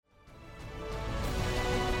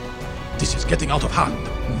This is getting out of hand.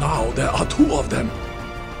 Now there are 2 of them.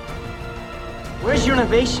 Where's your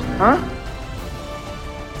innovation, huh?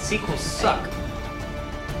 Sequels suck.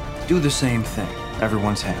 Do the same thing.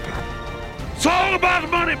 Everyone's happy. It's all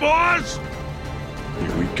about money, boys!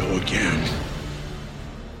 Here we go again.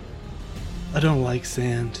 I don't like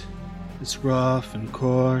sand. It's rough and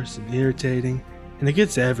coarse and irritating, and it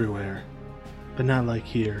gets everywhere. But not like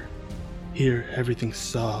here. Here, everything's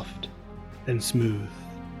soft and smooth.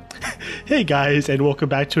 Hey guys, and welcome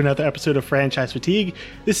back to another episode of Franchise Fatigue.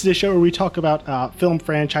 This is a show where we talk about film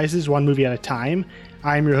franchises one movie at a time.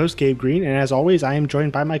 I'm your host, Gabe Green, and as always, I am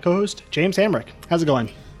joined by my co-host, James Hamrick. How's it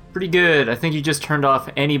going? Pretty good. I think you just turned off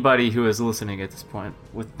anybody who is listening at this point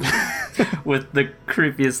with with the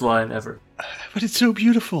creepiest line ever. But it's so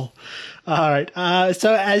beautiful. Alright,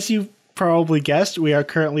 so as you probably guessed, we are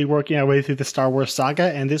currently working our way through the Star Wars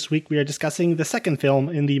saga, and this week we are discussing the second film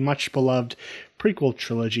in the much-beloved prequel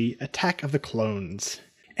trilogy, Attack of the Clones.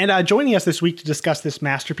 And joining us this week to discuss this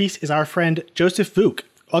masterpiece is our friend Joseph Vuk.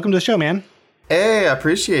 Welcome to the show, man. Hey, I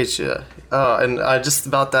appreciate you. And just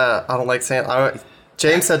about that, I don't like saying...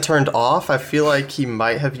 James had turned off. I feel like he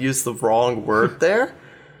might have used the wrong word there.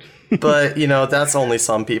 But, you know, that's only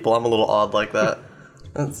some people. I'm a little odd like that.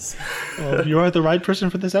 Well, you are the right person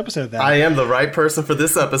for this episode, then. I am the right person for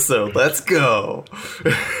this episode. Let's go.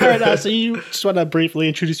 All right, so you just want to briefly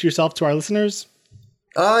introduce yourself to our listeners?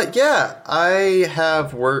 Yeah. I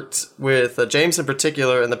have worked with James in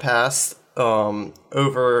particular in the past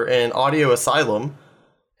over in Audio Asylum,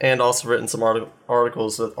 and also written some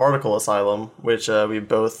articles with Article Asylum, which we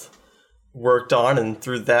both worked on, and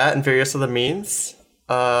through that and various other means,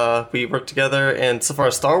 we worked together. And so far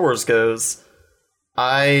as Star Wars goes,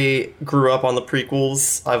 I grew up on the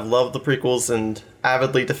prequels. I've loved the prequels and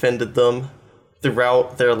avidly defended them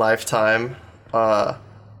throughout their lifetime.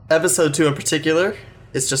 Episode 2 in particular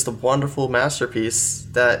is just a wonderful masterpiece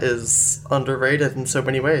that is underrated in so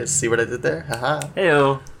many ways. See what I did there? Haha.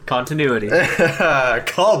 Heyo. Continuity.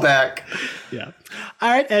 Callback. Yeah. All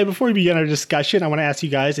right, and before we begin our discussion, I want to ask you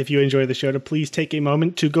guys, if you enjoy the show, to please take a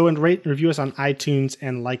moment to go and rate and review us on iTunes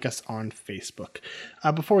and like us on Facebook.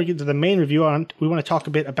 Before we get to the main review, we want to talk a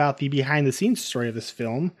bit about the behind-the-scenes story of this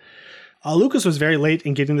film. Lucas was very late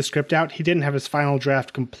in getting the script out. He didn't have his final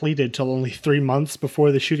draft completed till only 3 months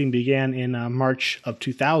before the shooting began in March of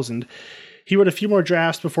 2000. He wrote a few more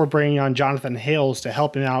drafts before bringing on Jonathan Hales to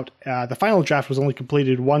help him out. The final draft was only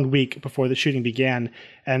completed 1 week before the shooting began,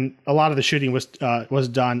 and a lot of the shooting was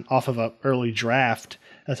done off of an early draft.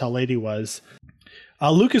 That's how late he was.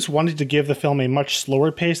 Lucas wanted to give the film a much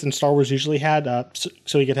slower pace than Star Wars usually had,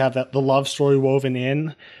 so he could have the love story woven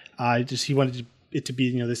in. He wanted it to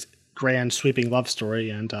be, this grand sweeping love story,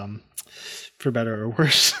 and for better or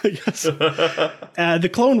worse, I guess. The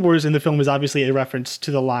Clone Wars in the film is obviously a reference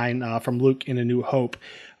to the line from Luke in A New Hope.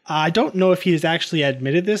 I don't know if he has actually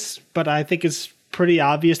admitted this, but I think it's pretty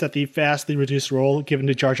obvious that the vastly reduced role given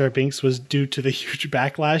to Jar Jar Binks was due to the huge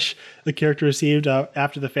backlash the character received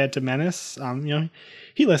after The Phantom Menace.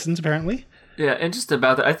 He listens, apparently. Yeah, and just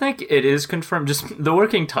about that, I think it is confirmed. Just the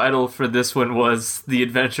working title for this one was The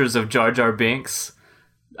Adventures of Jar Jar Binks.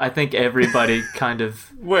 I think everybody kind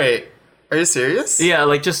of... Wait. Are you serious?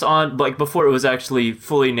 Yeah, just on, before it was actually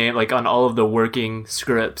fully named, on all of the working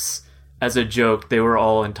scripts, as a joke, they were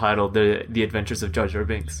all entitled The Adventures of Jar Jar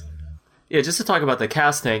Binks. Yeah, just to talk about the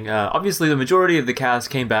casting, obviously the majority of the cast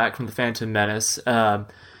came back from The Phantom Menace.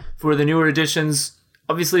 For the newer editions,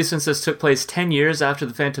 obviously since this took place 10 years after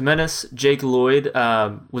The Phantom Menace, Jake Lloyd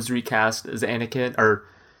was recast as Anakin, or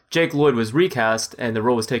Jake Lloyd was recast, and the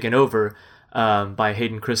role was taken over by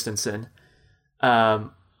Hayden Christensen.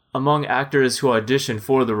 Among actors who auditioned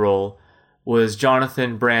for the role was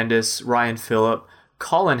Jonathan Brandis, Ryan Phillip,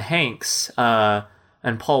 Colin Hanks,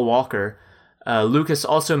 and Paul Walker. Lucas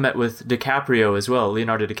also met with DiCaprio as well,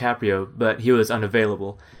 Leonardo DiCaprio, but he was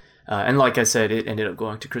unavailable. And like I said, it ended up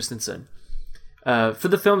going to Christensen. For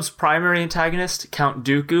the film's primary antagonist, Count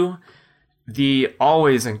Dooku, the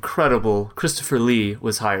always incredible Christopher Lee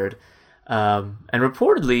was hired. And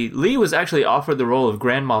reportedly, Lee was actually offered the role of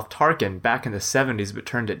Grand Moff Tarkin back in the 70s, but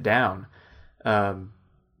turned it down. I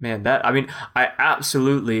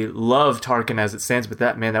absolutely love Tarkin as it stands, but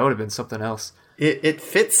that would have been something else. It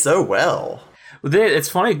fits so well. It's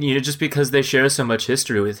funny, just because they share so much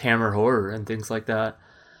history with Hammer Horror and things like that.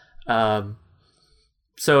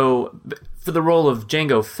 So, for the role of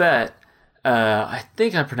Jango Fett, I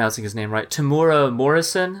think I'm pronouncing his name right, Tamura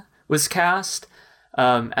Morrison was cast.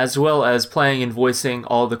 As well as playing and voicing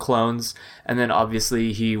all the clones, and then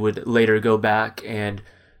obviously he would later go back and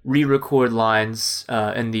re-record lines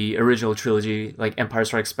in the original trilogy, like Empire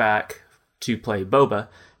Strikes Back, to play Boba,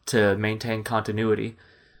 to maintain continuity.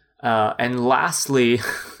 And lastly,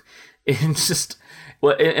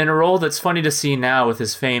 in a role that's funny to see now with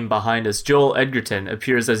his fame behind us, Joel Edgerton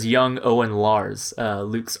appears as young Owen Lars,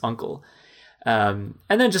 Luke's uncle. And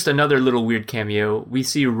then just another little weird cameo. We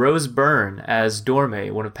see Rose Byrne as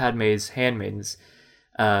Dorme, one of Padme's handmaidens.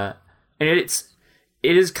 And it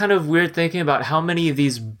is kind of weird thinking about how many of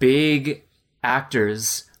these big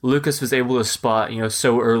actors Lucas was able to spot,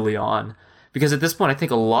 so early on. Because at this point, I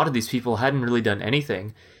think a lot of these people hadn't really done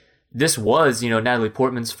anything. This was, Natalie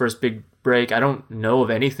Portman's first big break. I don't know of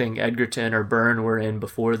anything Edgerton or Byrne were in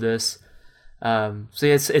before this. So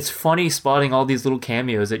yeah, it's funny spotting all these little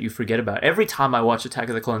cameos that you forget about. Every time I watch Attack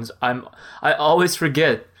of the Clones, I always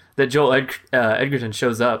forget that Joel Edgerton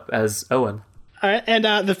shows up as Owen. All right,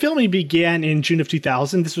 and the filming began in June of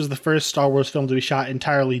 2000. This was the first Star Wars film to be shot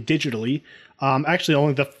entirely digitally. Actually,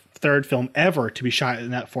 only the third film ever to be shot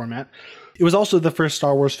in that format. It was also the first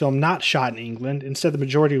Star Wars film not shot in England. Instead, the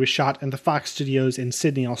majority was shot in the Fox Studios in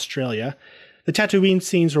Sydney, Australia. The Tatooine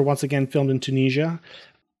scenes were once again filmed in Tunisia.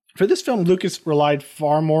 For this film, Lucas relied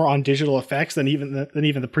far more on digital effects than even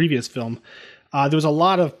the previous film. There was a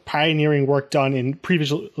lot of pioneering work done in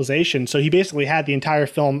pre-visualization, so he basically had the entire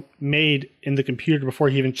film made in the computer before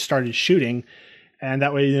he even started shooting. And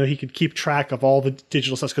that way, he could keep track of all the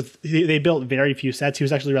digital sets, because they built very few sets. He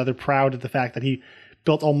was actually rather proud of the fact that he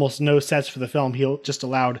built almost no sets for the film. He just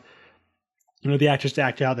allowed, the actors to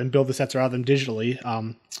act out and build the sets around them digitally.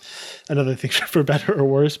 Another thing for better or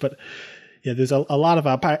worse, but yeah, there's a lot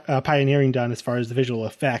of pioneering done as far as the visual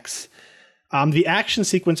effects. The action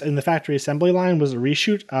sequence in the factory assembly line was a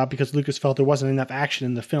reshoot because Lucas felt there wasn't enough action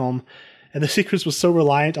in the film. And the sequence was so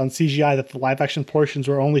reliant on CGI that the live-action portions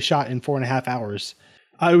were only shot in 4.5 hours.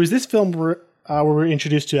 It was this film where we were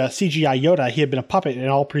introduced to CGI Yoda. He had been a puppet in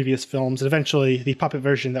all previous films, and eventually the puppet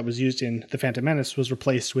version that was used in The Phantom Menace was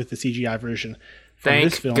replaced with the CGI version from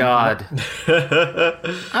this film. Thank God.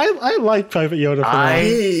 I like Puppet Yoda for that.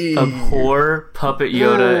 I abhor Puppet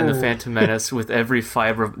Yoda in The Phantom Menace with every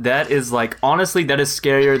fiber. That is honestly, that is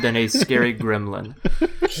scarier than a scary gremlin.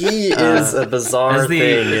 He is a bizarre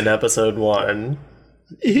thing in episode 1.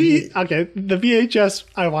 The VHS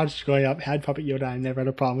I watched growing up had Puppet Yoda. I never had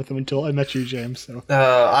a problem with him until I met you, James. So.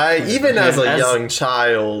 As a young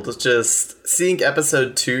child, just seeing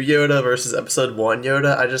episode 2 Yoda versus episode 1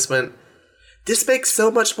 Yoda, I just went, this makes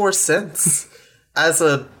so much more sense as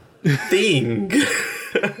a thing.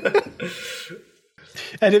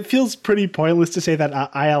 And it feels pretty pointless to say that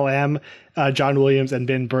ILM, John Williams, and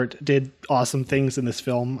Ben Burtt did awesome things in this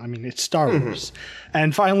film. I mean, it's Star Wars.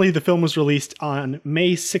 And finally, the film was released on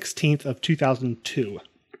May 16th of 2002.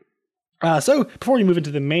 So before we move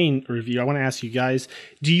into the main review, I want to ask you guys,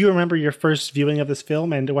 do you remember your first viewing of this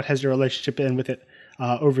film, and what has your relationship been with it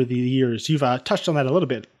over the years? You've touched on that a little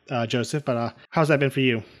bit, Joseph, but how's that been for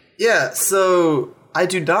you? Yeah, so I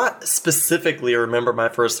do not specifically remember my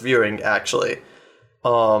first viewing, actually.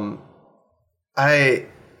 I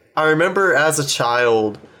remember as a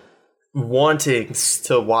child wanting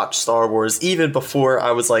to watch Star Wars even before I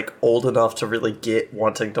was old enough to really get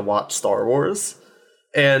wanting to watch Star Wars.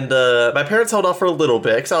 And my parents held off for a little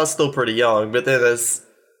bit because I was still pretty young. But then as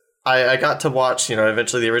I got to watch,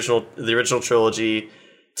 eventually the original trilogy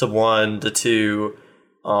to 1 to 2,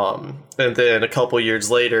 and then a couple years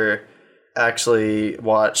later, actually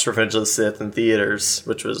watched Revenge of the Sith in theaters,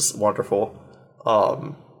 which was wonderful.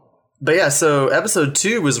 But yeah, so episode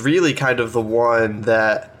 2 was really kind of the one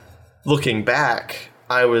that, looking back,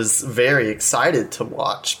 I was very excited to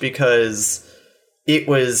watch because it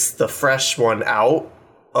was the fresh one out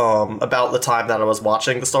about the time that I was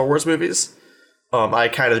watching the Star Wars movies. I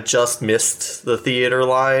kind of just missed the theater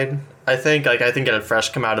line, I think. I think it had fresh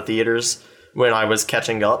come out of theaters when I was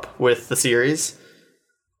catching up with the series.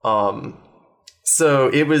 So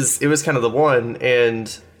it was kind of the one,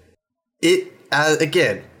 and it,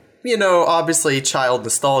 again, obviously child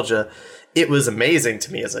nostalgia, it was amazing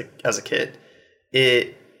to me as a kid.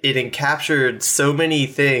 It encaptured so many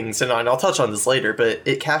things, and I'll touch on this later, but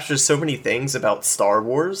it captures so many things about Star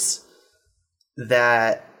Wars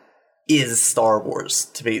that is Star Wars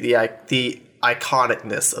to me, the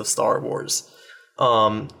iconicness of Star Wars.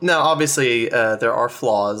 Now, obviously, there are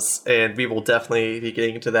flaws, and we will definitely be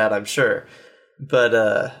getting into that, I'm sure.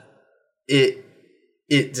 But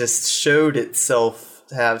it just showed itself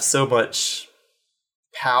to have so much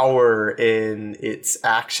power in its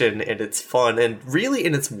action and its fun, and really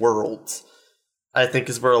in its world, I think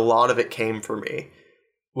is where a lot of it came for me,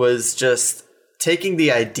 was just taking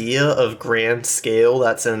the idea of grand scale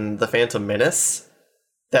that's in The Phantom Menace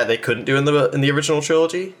that they couldn't do in the original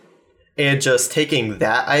trilogy, and just taking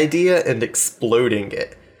that idea and exploding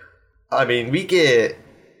it. I mean, we get,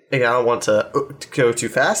 again, I don't want to go too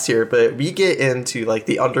fast here, but we get into like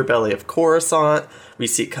the underbelly of Coruscant. We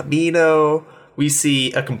see Kamino. We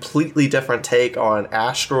see a completely different take on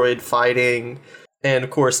asteroid fighting. And of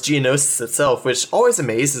course, Geonosis itself, which always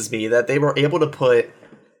amazes me that they were able to put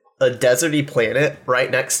a deserty planet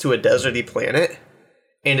right next to a deserty planet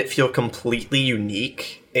and it feel completely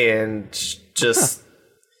unique and just...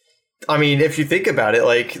 I mean, if you think about it,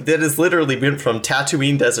 like, that is literally went from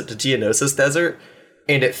Tatooine Desert to Geonosis Desert,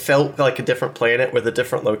 and it felt like a different planet with a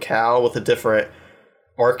different locale, with a different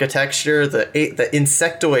architecture. The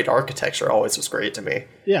insectoid architecture always was great to me.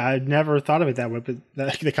 Yeah, I'd never thought of it that way, but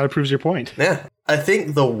that kind of proves your point. Yeah. I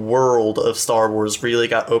think the world of Star Wars really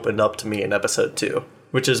got opened up to me in Episode 2,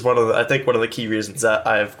 which is one of the key reasons that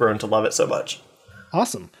I've grown to love it so much.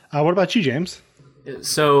 Awesome. What about you, James?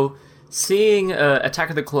 So... seeing Attack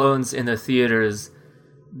of the Clones in the theaters,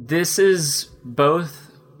 this is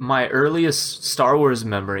both my earliest Star Wars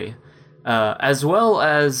memory, as well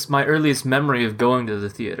as my earliest memory of going to the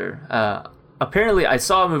theater. Apparently, I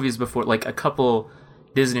saw movies before, like a couple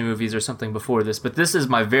Disney movies or something before this, but this is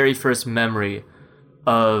my very first memory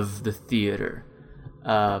of the theater.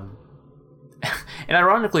 And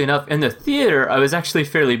ironically enough, in the theater, I was actually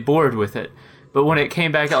fairly bored with it. But when it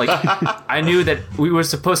came back, like, I knew that we were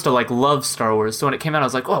supposed to, like, love Star Wars. So when it came out, I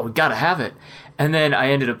was like, oh, we gotta have it. And then I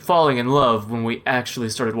ended up falling in love when we actually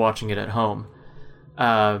started watching it at home.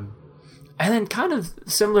 And then kind of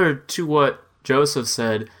similar to what Joseph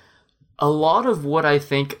said, a lot of what I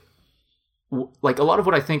think of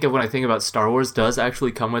when I think about Star Wars does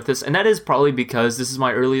actually come with this. And that is probably because this is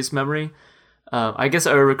my earliest memory. I guess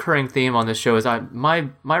a recurring theme on this show is my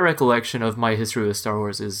recollection of my history with Star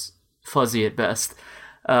Wars is fuzzy at best,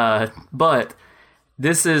 but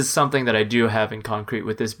this is something that I do have in concrete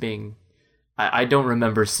with this being, I don't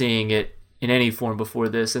remember seeing it in any form before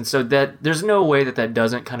this, and so that there's no way that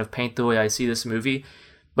doesn't kind of paint the way I see this movie.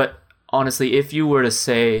 But honestly, if you were to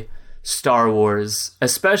say Star Wars,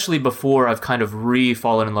 especially before I've kind of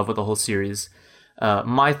fallen in love with the whole series,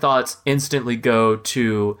 my thoughts instantly go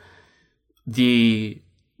to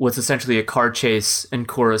what's essentially a car chase in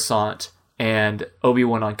Coruscant and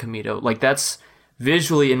Obi-Wan on Kamino. Like, that's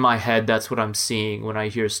visually in my head, that's what I'm seeing when I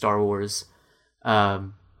hear Star Wars.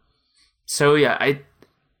 So yeah,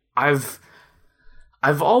 I've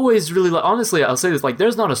always really honestly, I'll say this, like,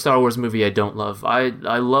 there's not a Star Wars movie I don't love. I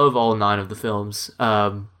love all 9 of the films.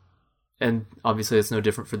 And obviously it's no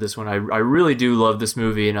different for this one. I really do love this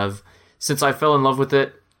movie, and since I fell in love with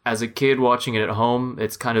it as a kid watching it at home,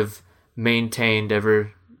 it's kind of maintained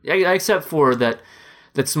except for that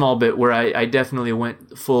small bit where I definitely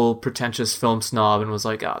went full pretentious film snob and was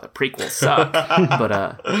like, the prequels suck. But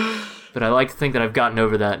I like to think that I've gotten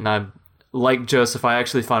over that, and I'm like Joseph, I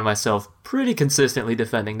actually find myself pretty consistently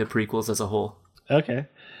defending the prequels as a whole. Okay.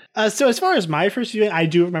 So as far as my first viewing, I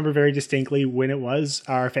do remember very distinctly when it was.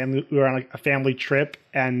 We were on a family trip,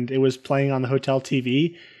 and it was playing on the hotel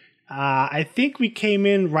TV. I think we came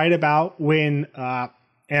in right about when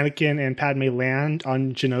Anakin and Padme land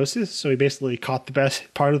on Geonosis, so we basically caught the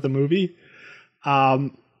best part of the movie.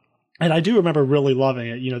 And I do remember really loving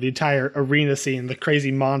it. The entire arena scene, the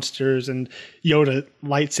crazy monsters, and Yoda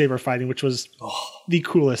lightsaber fighting, which was the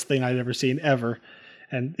coolest thing I'd ever seen ever.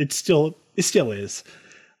 And it still is.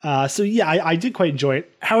 So yeah, I did quite enjoy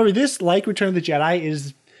it. However, this, like Return of the Jedi,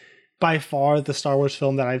 is by far the Star Wars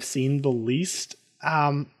film that I've seen the least.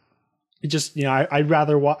 I'd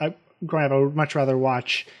growing up, I would much rather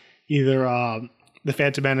watch either The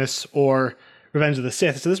Phantom Menace or Revenge of the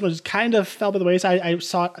Sith. So this one just kind of fell by the wayside. I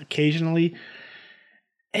saw it occasionally,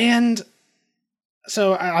 and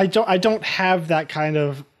so I don't have that kind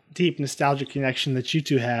of deep nostalgic connection that you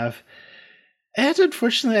two have. And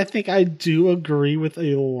unfortunately, I think I do agree with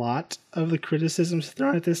a lot of the criticisms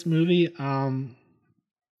thrown at this movie.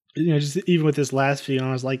 Just even with this last video,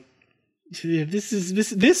 I was like, this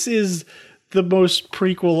is the most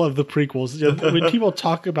prequel of the prequels. When people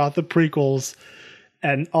talk about the prequels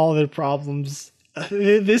and all their problems,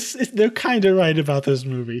 they're kind of right about this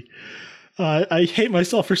movie. I hate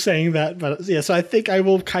myself for saying that, but yeah, so I think I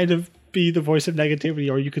will kind of be the voice of negativity,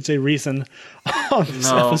 or you could say reason, on this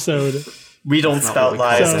episode. We don't spout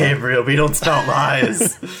lies, Gabriel. We don't spout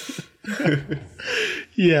lies.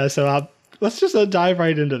 Yeah, so let's just dive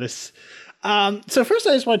right into this. So first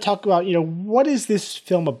I just want to talk about, what is this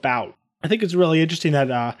film about? I think it's really interesting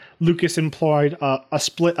that Lucas employed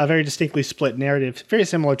a very distinctly split narrative, very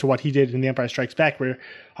similar to what he did in The Empire Strikes Back, where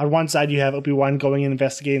on one side you have Obi-Wan going and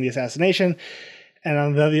investigating the assassination, and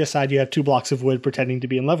on the other side you have 2 blocks of wood pretending to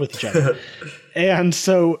be in love with each other. And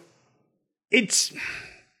so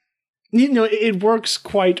it works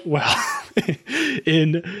quite well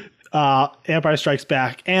in Empire Strikes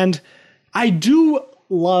Back, and I do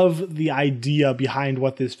love the idea behind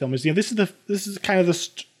what this film is. This is kind of this.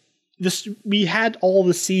 We had all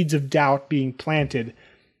the seeds of doubt being planted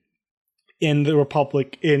in the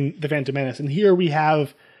Republic in the Phantom Menace, and here we're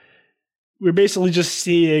basically just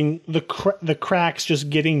seeing the cracks just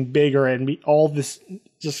getting bigger, and all this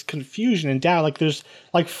just confusion and doubt. Like there's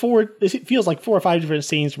like it feels like 4 or 5 different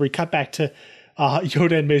scenes where we cut back to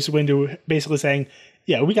Yoda and Mace Windu basically saying,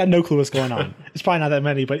 "Yeah, we got no clue what's going on." It's probably not that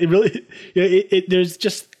many, but it really, there's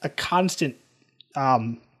just a constant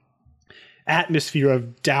atmosphere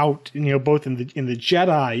of doubt, both in the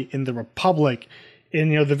Jedi, in the Republic, in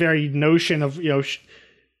the very notion of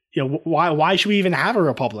why should we even have a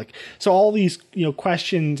republic? So all these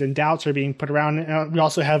questions and doubts are being put around. We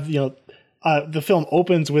also have the film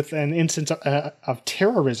opens with an instance of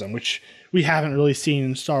terrorism, which we haven't really seen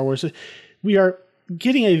in Star Wars. We are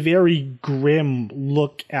getting a very grim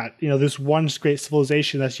look at this once great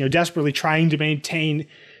civilization that's desperately trying to maintain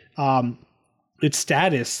its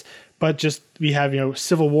status, but just we have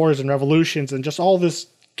civil wars and revolutions and just all this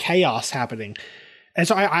chaos happening. And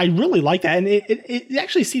so I really like that. And it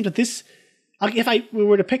actually seems that this, like if we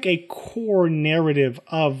were to pick a core narrative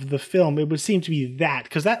of the film, it would seem to be that.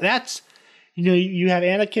 Because that's, you have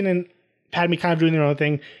Anakin and Padme kind of doing their own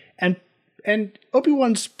thing. And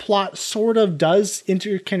Obi-Wan's plot sort of does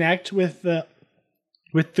interconnect with the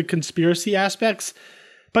conspiracy aspects.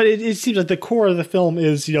 But it seems like the core of the film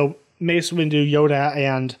is, Mace Windu, Yoda,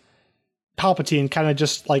 and Palpatine kind of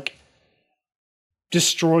just like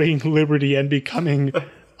destroying liberty and becoming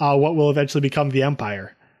what will eventually become the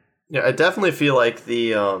Empire. Yeah, I definitely feel like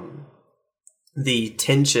the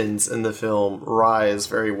tensions in the film rise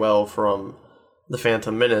very well from the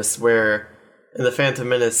Phantom Menace, where in the Phantom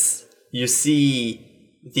Menace you see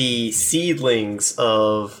the seedlings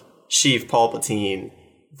of Sheev Palpatine,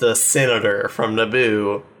 the senator from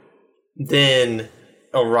Naboo, then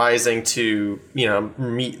arising to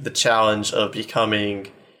meet the challenge of becoming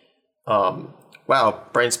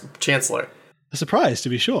Brain's Chancellor. A surprise, to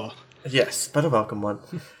be sure. Yes, but a welcome one.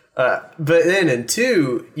 But then in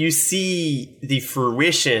 2, you see the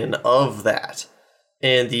fruition of that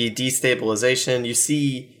and the destabilization. You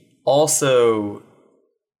see also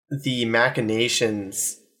the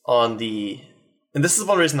machinations on the... And this is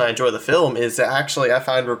one reason I enjoy the film, is that actually I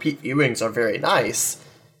find repeat viewings are very nice.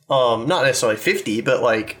 Not necessarily 50, but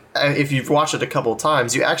like if you've watched it a couple of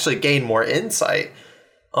times, you actually gain more insight.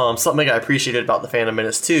 Something I appreciated about the Phantom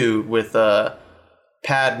Menace 2 with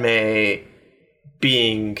Padme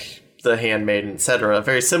being the handmaiden, etc.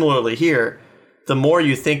 Very similarly here, the more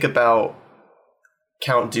you think about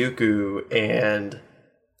Count Dooku and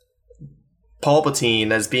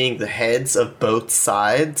Palpatine as being the heads of both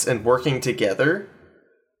sides and working together,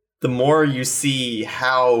 the more you see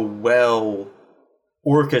how well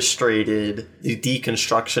orchestrated the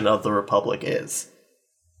deconstruction of the Republic is.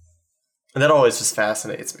 And that always just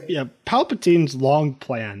fascinates me. Yeah, Palpatine's long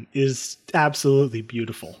plan is absolutely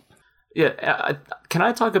beautiful. Yeah, can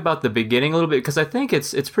I talk about the beginning a little bit? Because I think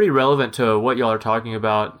it's pretty relevant to what y'all are talking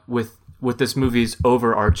about with this movie's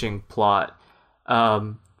overarching plot.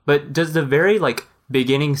 But does the very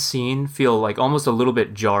beginning scene feel like almost a little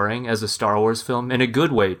bit jarring as a Star Wars film in a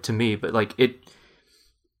good way to me? But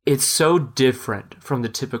it's so different from the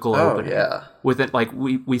typical opening. Yeah. With it,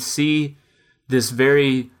 we see this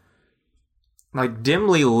very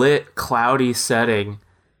dimly lit, cloudy setting,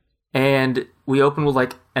 and we open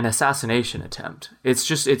with an assassination attempt.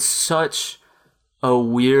 It's such a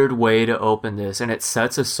weird way to open this, and it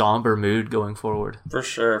sets a somber mood going forward. For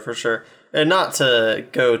sure. And not to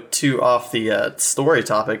go too off the story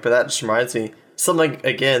topic, but that just reminds me, something,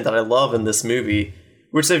 again, that I love in this movie,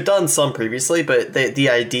 which they've done some previously, but the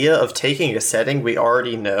idea of taking a setting we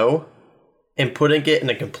already know and putting it in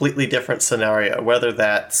a completely different scenario, whether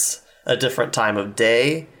that's a different time of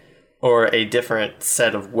day or a different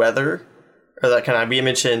set of weather, or that kind of, we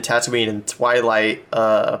mentioned Tatooine and Twilight,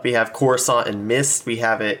 we have Coruscant and Mist, we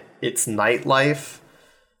have it's nightlife,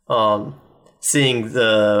 seeing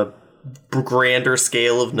the grander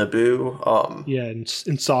scale of Naboo. In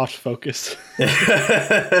soft focus. We'll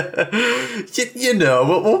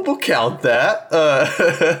count that.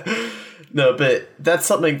 No, but that's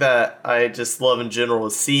something that I just love in general,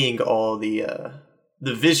 is seeing all the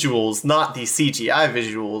visuals, not the CGI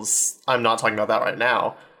visuals. I'm not talking about that right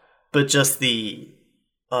now, but just the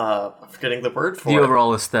I'm forgetting the word for it. The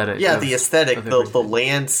overall aesthetic. Yeah, the aesthetic, the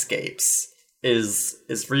landscapes is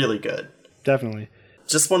really good. Definitely.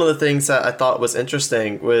 Just one of the things that I thought was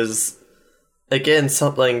interesting was again,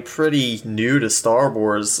 something pretty new to Star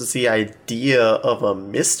Wars is the idea of a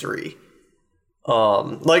mystery.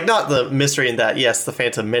 Like, not the mystery in that, yes, the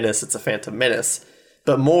Phantom Menace, it's a Phantom Menace,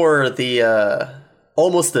 but more the,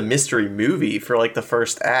 almost a mystery movie for, like, the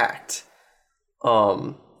first act.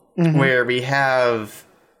 Where we have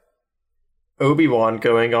Obi-Wan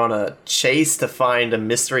going on a chase to find a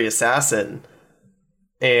mystery assassin.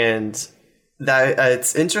 And that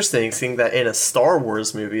it's interesting seeing that in a Star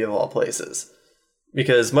Wars movie of all places.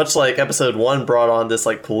 Because much like Episode 1 brought on this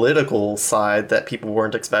like political side that people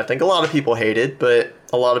weren't expecting, a lot of people hated, but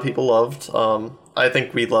a lot of people loved. I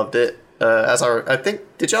think we loved it. Do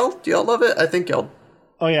y'all love it? I think y'all...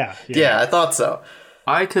 Oh, yeah. Yeah, I thought so.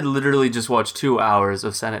 I could literally just watch 2 hours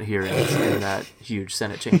of Senate hearings in that huge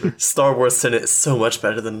Senate chamber. Star Wars Senate is so much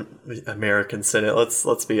better than American Senate.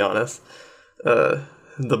 Let's be honest.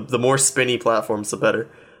 The more spinny platforms, the better.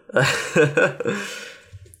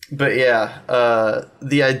 But yeah,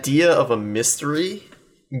 the idea of a mystery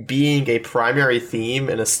being a primary theme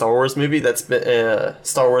in a Star Wars movie, that's been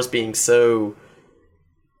Star Wars being so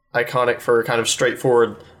iconic for kind of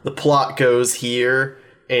straightforward. The plot goes here,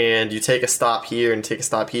 and you take a stop here and take a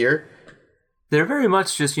stop here. They're very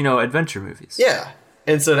much just, adventure movies. Yeah.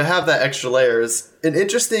 And so to have that extra layer is an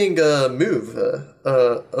interesting move,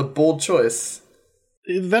 a bold choice.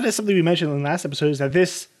 That is something we mentioned in the last episode, is that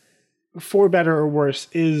this, for better or worse,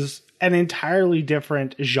 is an entirely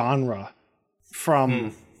different genre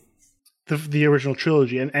from the original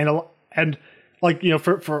trilogy. And like,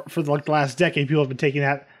 for like the last decade, people have been taking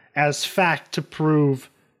that as fact to prove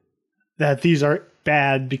that these are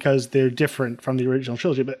bad because they're different from the original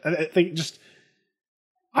trilogy. But I think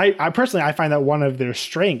I personally find that one of their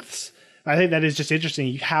strengths. I think that is just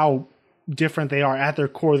interesting how different they are at their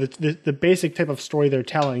core. The basic type of story they're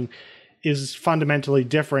telling is fundamentally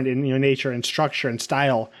different in nature and structure and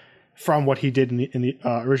style from what he did in the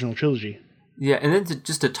original trilogy. Yeah, and then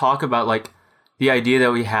just to talk about like the idea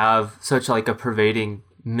that we have such like a pervading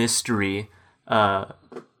mystery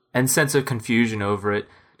and sense of confusion over it.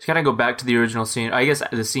 To kind of go back to the original scene, I guess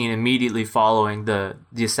the scene immediately following the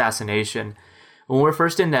assassination, when we're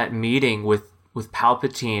first in that meeting with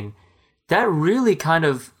Palpatine, that really kind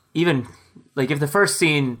of, even like if the first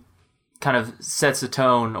scene kind of sets the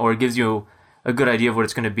tone or gives you a good idea of what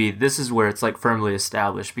it's going to be, this is where it's like firmly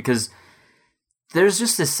established, because there's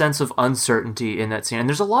just this sense of uncertainty in that scene, and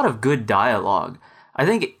there's a lot of good dialogue. I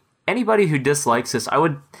think anybody who dislikes this, I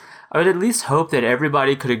would at least hope that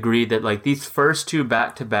everybody could agree that like these first 2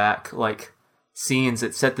 back-to-back like scenes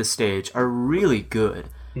that set the stage are really good.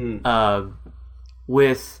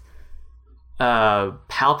 With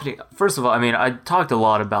Palpatine, first of all, I mean, I talked a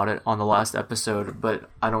lot about it on the last episode, but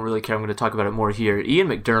I don't really care. I'm going to talk about it more here. Ian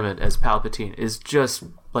McDiarmid as Palpatine is just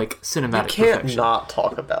like cinematic perfection. You can't not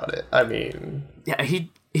talk about it. I mean... Yeah, he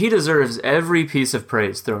deserves every piece of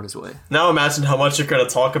praise thrown his way. Now imagine how much you're going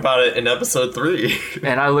to talk about it in episode 3.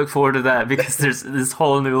 And I look forward to that, because there's this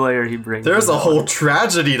whole new layer he brings. There's a whole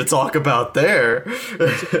tragedy to talk about there.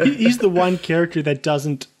 He's the one character that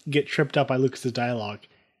doesn't get tripped up by Lucas's dialogue.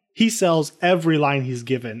 He sells every line he's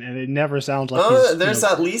given, and it never sounds like there's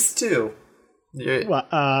at least 2.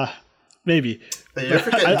 Maybe. You're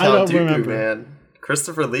forgetting I Count don't Dooku, remember. man.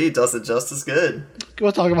 Christopher Lee does it just as good.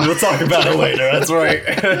 We'll talk about it later, that's right.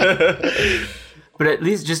 But at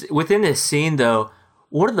least just within this scene, though,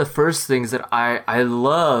 one of the first things that I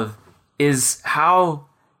love is how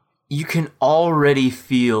you can already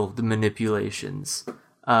feel the manipulations.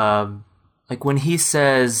 Like when he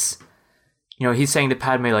says... he's saying to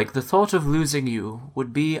Padme, like, the thought of losing you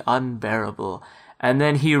would be unbearable. And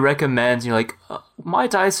then he recommends,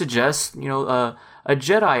 might I suggest, a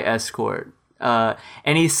Jedi escort.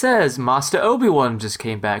 And he says, Master Obi-Wan just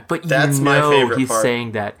came back. But that's my favorite he's part.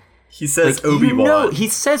 Saying that. He says Obi-Wan. He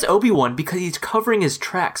says Obi-Wan because he's covering his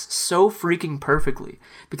tracks so freaking perfectly.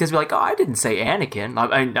 Because we're like, I didn't say Anakin.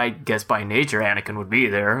 I guess by nature Anakin would be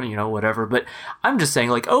there, whatever. But I'm just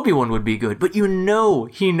saying, like, Obi-Wan would be good. But he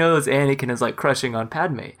knows Anakin is, like, crushing on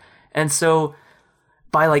Padme. And so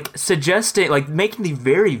by, like, suggesting, like, making the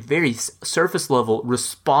very, very surface level,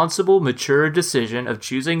 responsible, mature decision of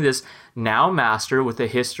choosing this now master with a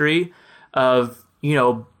history of,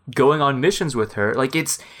 going on missions with her, like,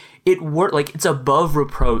 it's above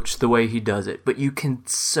reproach the way he does it, but you can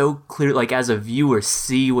so clearly, like as a viewer,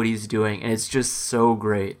 see what he's doing, and it's just so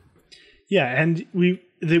great. Yeah, and we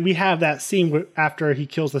have that scene where after he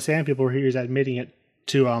kills the Sand People, where he's admitting it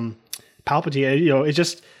to Palpatine. It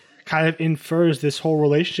just kind of infers this whole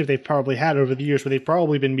relationship they've probably had over the years, where they've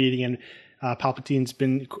probably been meeting, and Palpatine's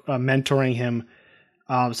been mentoring him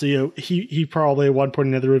So he probably at one point or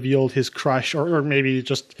another revealed his crush, or maybe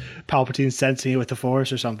just Palpatine sensing it with the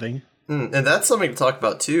Force or something. And that's something to talk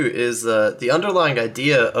about too. Is the underlying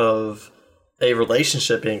idea of a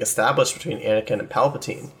relationship being established between Anakin and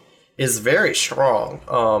Palpatine is very strong.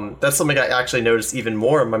 That's something I actually noticed even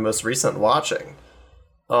more in my most recent watching.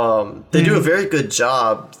 They do a very good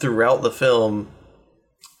job throughout the film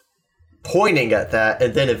pointing at that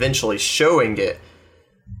and then eventually showing it.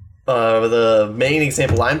 The main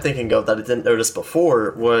example I'm thinking of that I didn't notice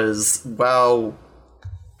before was while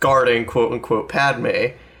guarding quote-unquote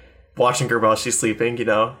Padme, watching her while she's sleeping,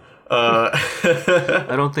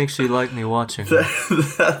 I don't think she liked me watching her.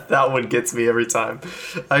 that one gets me every time.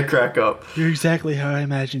 I crack up. You're exactly how I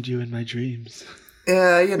imagined you in my dreams.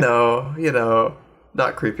 Yeah,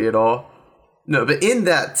 not creepy at all. No, but in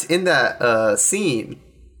that scene,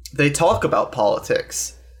 they talk about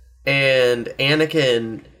politics, and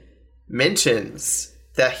Anakin mentions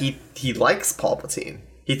that he likes Palpatine.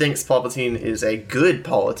 He thinks Palpatine is a good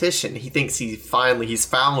politician. He thinks he's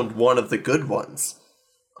found one of the good ones.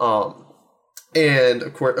 And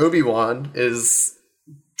of course Obi-Wan is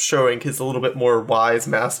showing his a little bit more wise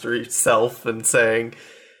mastery self and saying,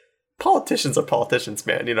 politicians are politicians,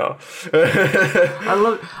 man, I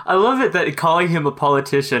love it that calling him a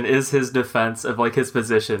politician is his defense of like his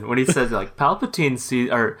position when he says like Palpatine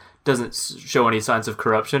doesn't show any signs of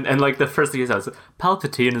corruption, and like the first thing he says,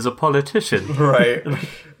 Palpatine is a politician, right?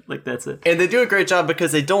 like that's it. And they do a great job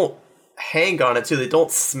because they don't hang on it too. They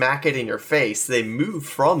don't smack it in your face. They move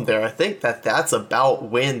from there. I think that's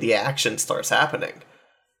about when the action starts happening.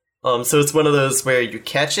 So it's one of those where you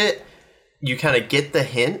catch it, you kind of get the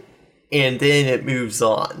hint, and then it moves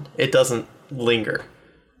on. It doesn't linger.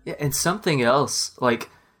 Yeah, and something else,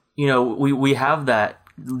 like, we have that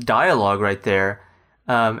dialogue right there.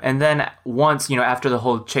 And then once, after the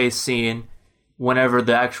whole chase scene, whenever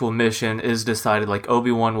the actual mission is decided, like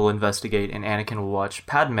Obi-Wan will investigate and Anakin will watch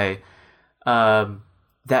Padme.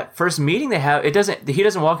 That first meeting they have, he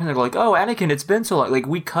doesn't walk in there like, oh, Anakin, it's been so long. Like,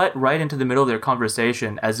 we cut right into the middle of their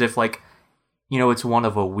conversation as if like, it's one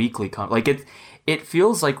of a weekly it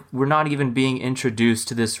feels like we're not even being introduced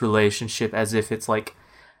to this relationship as if it's like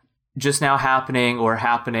just now happening or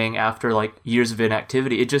happening after like years of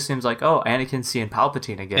inactivity. It just seems like, oh, Anakin's seeing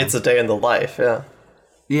Palpatine again. It's a day in the life, yeah.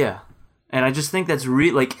 Yeah. And I just think that's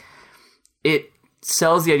it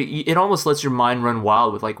sells the idea. It almost lets your mind run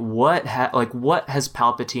wild with what has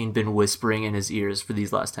Palpatine been whispering in his ears for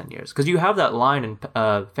these last 10 years? Because you have that line in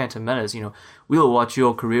Phantom Menace, we will watch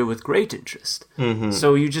your career with great interest. Mm-hmm.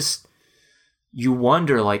 So you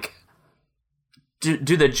wonder, like, do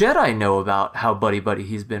the Jedi know about how buddy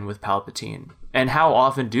he's been with Palpatine? And how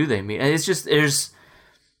often do they meet? And it's just,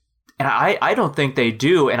 and I don't think they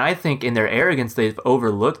do, and I think in their arrogance they've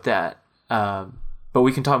overlooked that. But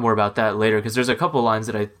we can talk more about that later, because there's a couple lines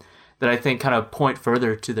that I think kind of point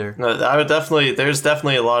further to their... No, there's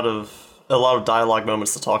definitely a lot of dialogue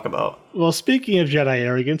moments to talk about. Well, speaking of Jedi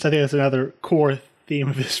arrogance, I think that's another core theme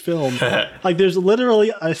of this film. Like, there's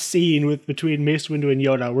literally a scene between Mace Windu and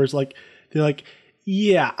Yoda where it's like, they're like,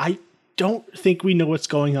 yeah, I don't think we know what's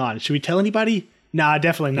going on. Should we tell anybody? Nah,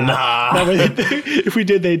 definitely not. Nah. If we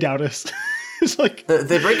did, they'd doubt us. It's like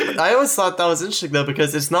they break it. I always thought that was interesting though,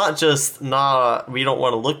 because it's not just we don't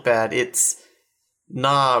want to look bad. It's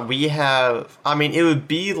we have. I mean, it would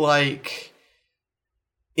be like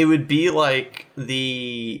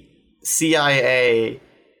the CIA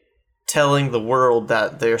telling the world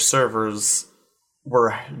that their servers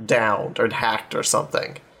were downed or hacked or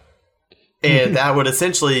something. And that would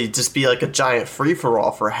essentially just be like a giant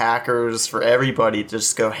free-for-all for hackers, for everybody to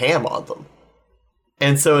just go ham on them.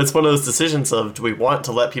 And so it's one of those decisions of, do we want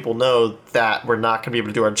to let people know that we're not going to be able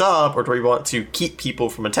to do our job, or do we want to keep people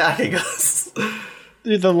from attacking us?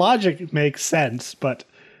 The logic makes sense, but...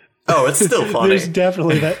 Oh, it's still funny. There's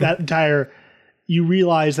definitely that entire... You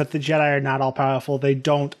realize that the Jedi are not all-powerful. They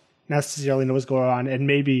don't necessarily know what's going on, and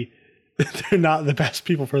maybe they're not the best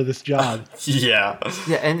people for this job. Yeah.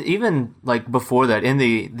 Yeah, and even, like, before that, in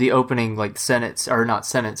the opening, like, Senate... Or not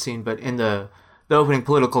Senate scene, but in the opening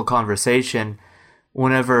political conversation...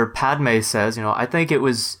 Whenever Padme says, I think it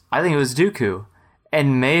was Dooku,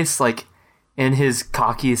 and Mace, like, in his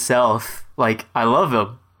cocky self, like, I love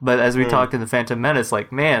him, but as we talked in the Phantom Menace, like,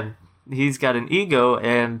 man, he's got an ego,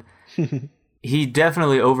 and he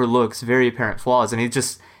definitely overlooks very apparent flaws, and he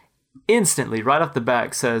just instantly, right off the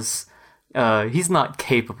bat, says, he's not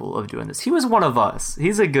capable of doing this. He was one of us.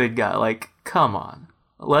 He's a good guy. Like, come on,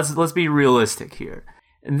 let's be realistic here.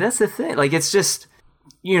 And that's the thing. Like, it's just.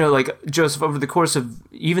 like Joseph, over the course of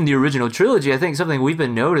even the original trilogy, I think something we've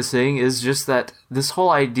been noticing is just that this whole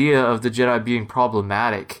idea of the Jedi being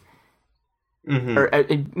problematic, or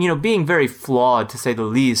being very flawed to say the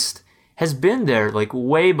least, has been there like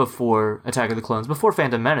way before Attack of the Clones, before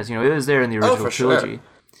Phantom Menace. It was there in the original trilogy,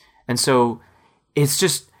 and so it's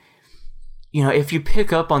just if you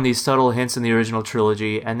pick up on these subtle hints in the original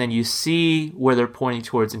trilogy and then you see where they're pointing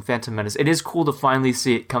towards in Phantom Menace, it is cool to finally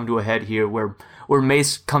see it come to a head here, where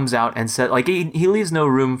Mace comes out and said, like, he leaves no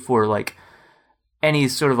room for like any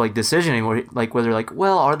sort of like decision anymore, like whether like,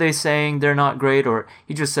 well, are they saying they're not great, or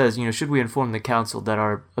he just says, should we inform the council that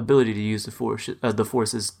our ability to use the force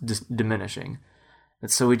is diminishing.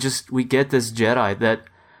 And so we get this Jedi that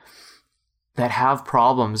have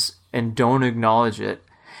problems and don't acknowledge it.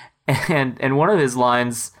 And one of his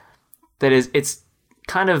lines it's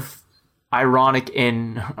kind of ironic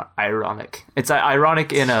in a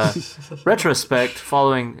retrospect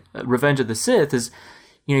following Revenge of the Sith is,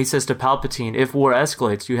 he says to Palpatine, if war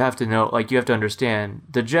escalates, you have to understand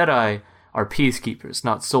the Jedi are peacekeepers,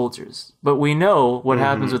 not soldiers. But we know what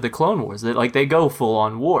happens with the Clone Wars, that like they go full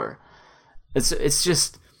on war. It's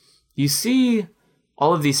just, you see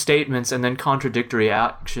all of these statements and then contradictory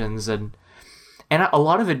actions, and a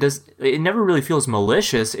lot of it never really feels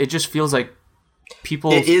malicious. It just feels like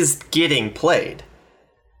people... It is getting played.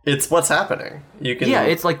 It's what's happening.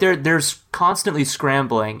 It's like they're constantly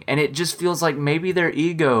scrambling, and it just feels like maybe their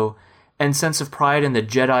ego and sense of pride in the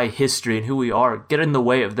Jedi history and who we are get in the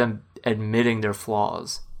way of them admitting their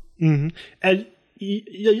flaws. Mm-hmm. And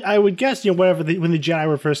I would guess, when the Jedi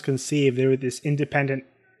were first conceived, they were this independent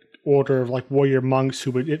order of like warrior monks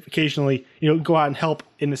who would occasionally, go out and help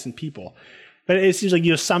innocent people. But it seems like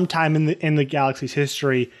sometime in the galaxy's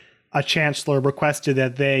history, a chancellor requested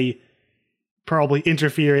that they probably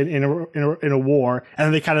interfere in a war, and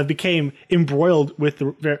then they kind of became embroiled with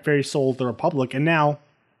the very soul of the Republic. And now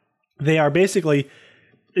they are basically,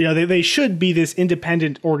 they should be this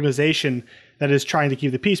independent organization that is trying to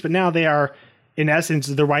keep the peace, but now they are, in essence,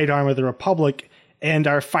 the right arm of the Republic and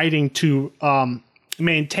are fighting to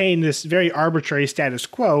maintain this very arbitrary status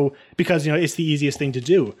quo because it's the easiest thing to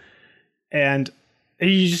do. And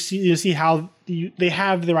you just see how they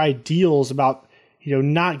have their ideals about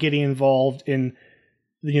not getting involved in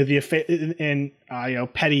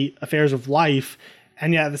petty affairs of life,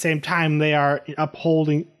 and yet at the same time they are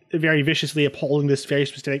very viciously upholding this very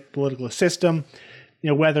specific political system,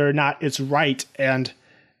 whether or not it's right. And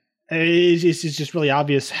it's just really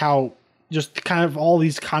obvious how just kind of all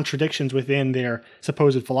these contradictions within their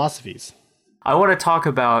supposed philosophies. I want to talk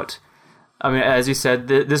about, as you said,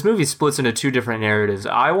 this movie splits into two different narratives.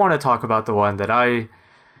 I want to talk about the one that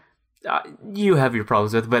you have your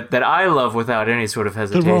problems with, but that I love without any sort of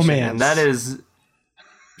hesitation. The romance. And that is...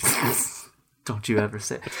 Don't you ever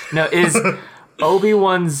say it. No, is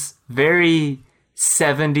Obi-Wan's very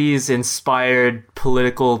 70s inspired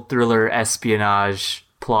political thriller espionage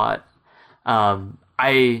plot. I'll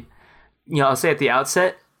say at the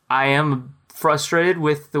outset, I am frustrated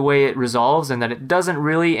with the way it resolves, and that it doesn't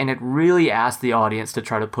really, and it really asks the audience to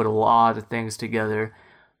try to put a lot of things together.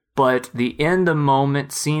 But the in the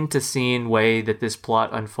moment, scene to scene way that this plot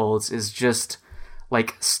unfolds is just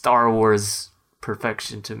like Star Wars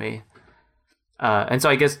perfection to me. And so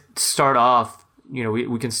I guess start off,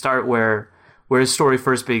 we can start where his story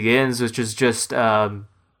first begins, which is just going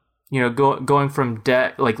from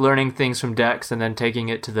learning things from Dex and then taking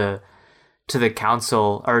it to the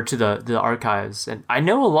council or to the archives. And I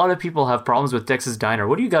know a lot of people have problems with Dex's Diner.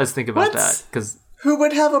 What do you guys think about that? Because who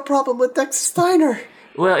would have a problem with Dex's Diner?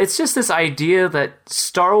 Well, it's just this idea that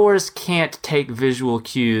Star Wars can't take visual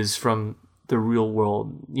cues from the real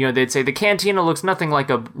world. They'd say the cantina looks nothing like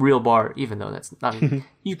a real bar, even though that's not.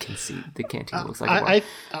 You can see the cantina looks like a bar.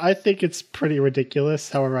 I think it's pretty ridiculous.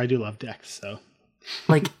 However, I do love Dex, so.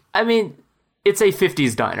 It's a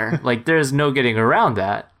 50s diner. There's no getting around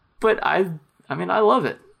that. But I love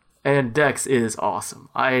it. And Dex is awesome.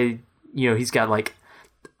 He's got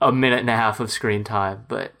a minute and a half of screen time,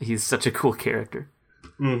 but he's such a cool character.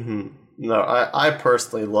 Mm-hmm. No, I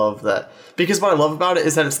personally love that. Because what I love about it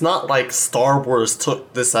is that it's not like Star Wars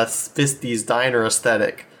took this 50s diner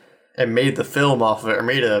aesthetic and made the film off of it, or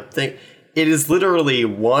made a thing. It is literally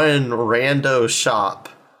one rando shop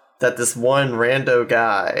that this one rando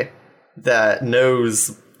guy that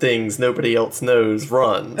knows things nobody else knows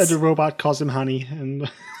runs. And the robot calls him honey.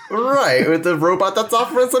 And right, with the robot that's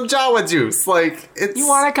offering some Jawa juice. You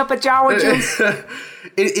want a cup of Jawa juice?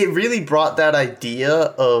 It really brought that idea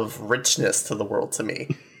of richness to the world to me.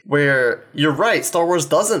 Where, you're right, Star Wars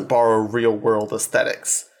doesn't borrow real world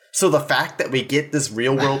aesthetics. So the fact that we get this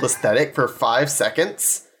real world aesthetic for 5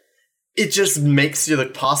 seconds, it just makes the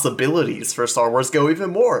possibilities for Star Wars go even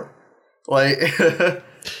more. Like,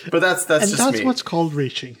 but that's and just that's me. what's called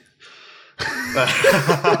reaching. But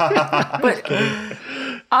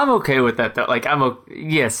I'm okay with that though. Like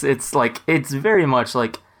yes, it's like it's very much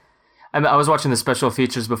like I was watching the special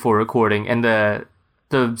features before recording, and the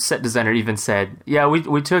set designer even said, "Yeah,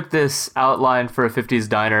 we took this outline for a 50s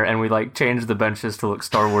diner and we like changed the benches to look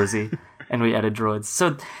Star Warsy, and we added droids."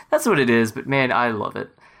 So that's what it is. But man, I love it.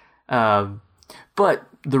 But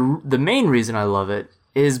the main reason I love it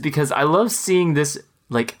is because I love seeing this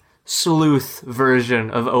like sleuth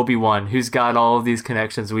version of Obi-Wan who's got all of these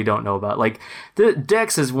connections we don't know about. Like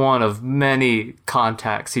Dex is one of many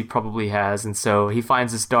contacts he probably has, and so he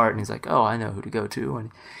finds this dart and he's like, oh, I know who to go to,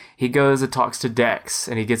 and he goes and talks to Dex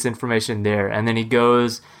and he gets information there, and then he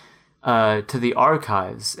goes to the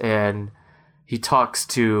archives and he talks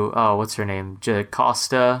to what's her name,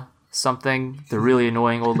 Jocasta something, the really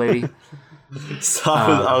annoying old lady. So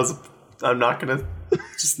I'm not gonna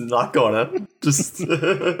just not gonna just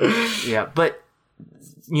yeah, but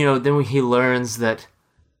then he learns that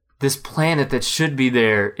this planet that should be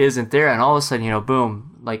there isn't there, and all of a sudden,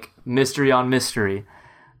 boom, like mystery on mystery,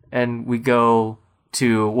 and we go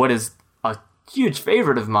to what is a huge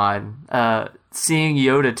favorite of mine, seeing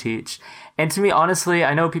Yoda teach. And to me, honestly,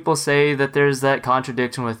 I know people say that there's that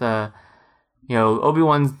contradiction with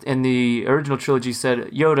Obi-Wan in the original trilogy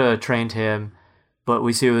said Yoda trained him, but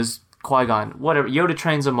we see it was Qui-Gon. Whatever, Yoda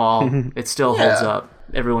trains them all. It still holds up.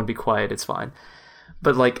 Everyone be quiet, it's fine.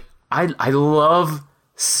 But like, I love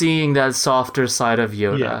seeing that softer side of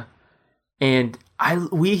Yoda. And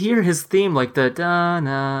we hear his theme, like the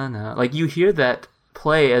da-na-na. Like, you hear that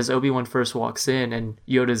play as Obi-Wan first walks in and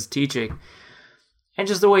Yoda's teaching. And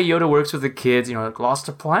just the way Yoda works with the kids, like, lost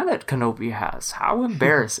a planet Kenobi has. How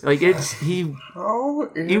embarrassing. Like, you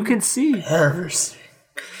can see. embarrassing.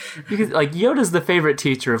 Like, Yoda's the favorite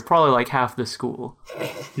teacher of probably like half the school.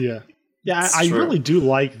 Yeah, I really do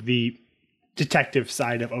like the detective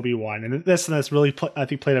side of Obi-Wan, and that's really I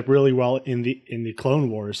think played up really well in the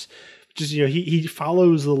Clone Wars. Just he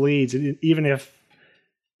follows the leads, and even if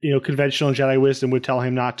conventional Jedi wisdom would tell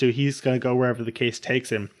him not to, he's going to go wherever the case takes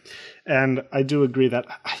him. And I do agree that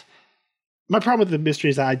my problem with the mystery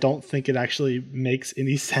is that I don't think it actually makes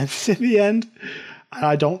any sense in the end.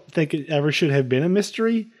 I don't think it ever should have been a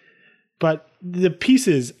mystery. But the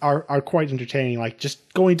pieces are quite entertaining. Like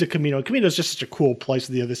just going to Kamino. Kamino is just such a cool place.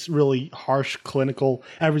 This really harsh, clinical.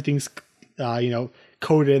 Everything's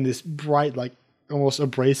coated in this bright, like almost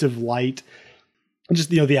abrasive light. And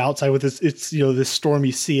just the outside with it's this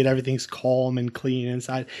stormy sea and everything's calm and clean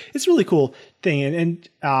inside. It's a really cool thing. And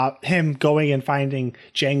him going and finding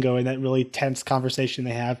Jango and that really tense conversation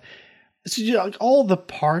they have. So all the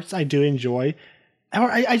parts I do enjoy.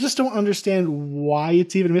 I just don't understand why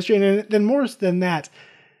it's even a mystery. And then more than that,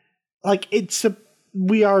 like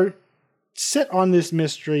we are set on this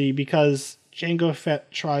mystery because Jango Fett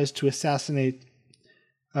tries to assassinate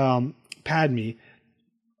Padme.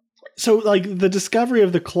 So like the discovery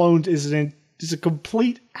of the clones is a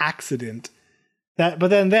complete accident. But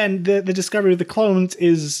then the discovery of the clones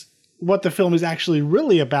is what the film is actually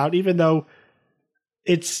really about, even though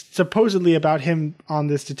it's supposedly about him on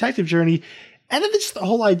this detective journey. And then just the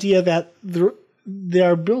whole idea that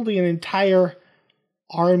they're building an entire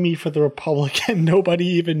army for the Republic and nobody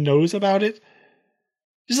even knows about it.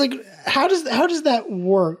 Just like, how does that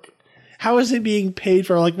work? How is it being paid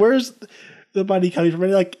for? Like, where's the money coming from?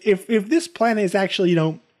 And like, if this planet is actually,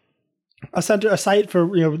 a site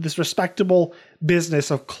for, this respectable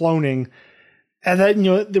business of cloning, and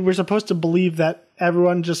then, we're supposed to believe that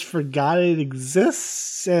everyone just forgot it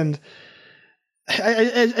exists. And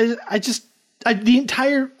the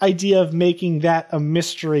entire idea of making that a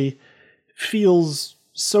mystery feels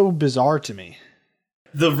so bizarre to me.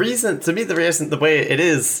 The way it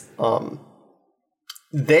is,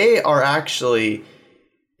 they are actually,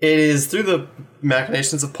 it is through the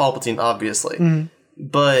machinations of Palpatine, obviously. Mm-hmm.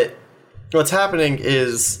 But what's happening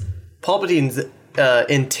is Palpatine's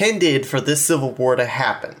intended for this civil war to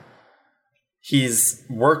happen. He's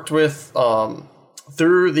worked with,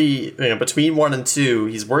 through the, between 1 and 2,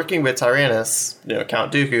 he's working with Tyrannus,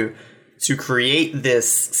 Count Dooku, to create this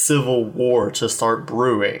civil war to start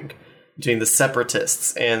brewing between the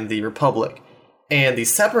Separatists and the Republic. And the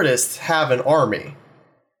Separatists have an army.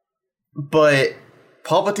 But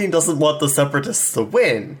Palpatine doesn't want the Separatists to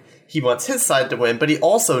win. He wants his side to win, but he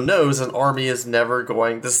also knows an army is never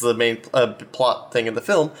going, this is the main plot thing in the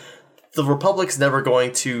film, the Republic's never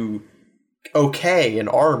going to okay an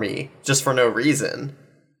army just for no reason.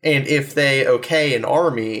 And if they okay an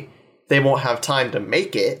army, they won't have time to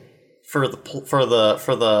make it for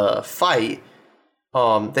the fight.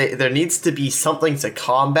 There needs to be something to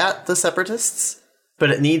combat the separatists, but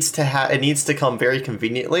it needs to come very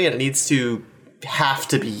conveniently, and it needs to have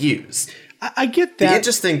to be used. I get that. The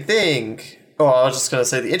interesting thing. I was just gonna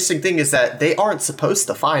say the interesting thing is that they aren't supposed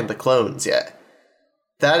to find the clones yet.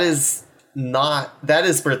 That is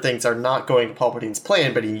where things are not going to Palpatine's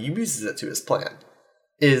plan, but he uses it to his plan.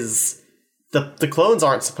 Is the clones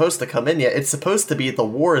aren't supposed to come in yet. It's supposed to be the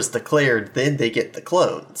war is declared, then they get the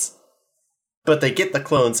clones. But they get the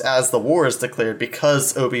clones as the war is declared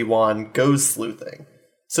because Obi-Wan goes sleuthing.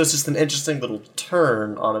 So it's just an interesting little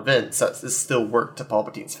turn on events that is still worked to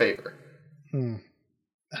Palpatine's favor.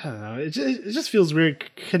 I don't know. It just feels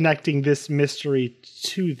weird connecting this mystery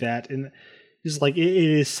to that, and just like it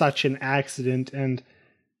is such an accident. And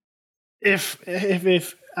if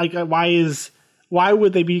like why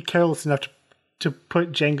would they be careless enough to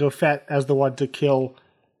put Jango Fett as the one to kill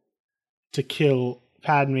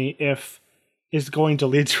Padme if it's going to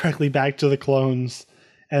lead directly back to the clones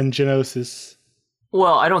and Geonosis?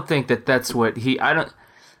 Well, I don't think that's what he's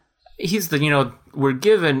the,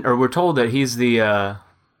 we're told that he's the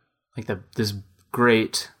this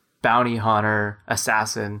great bounty hunter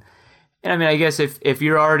assassin. And I mean, I guess if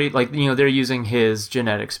you're already they're using his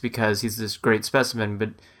genetics because he's this great specimen,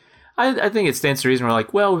 but I think it stands to reason we're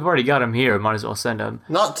like, well, we've already got him here, might as well send him.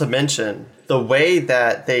 Not to mention the way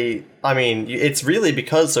that it's really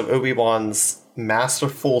because of Obi-Wan's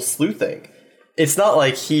masterful sleuthing. It's not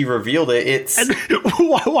like he revealed it.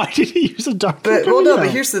 Why did he use a Dr. But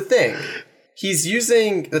here's the thing. He's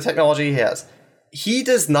using the technology he has. He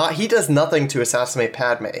does nothing to assassinate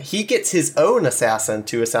Padme. He gets his own assassin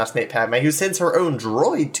to assassinate Padme, who sends her own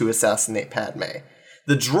droid to assassinate Padme.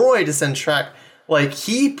 The droid is then tracked.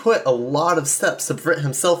 He put a lot of steps to prevent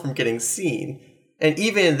himself from getting seen. And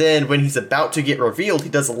even then, when he's about to get revealed, he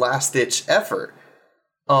does a last-ditch effort.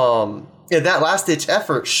 That last-ditch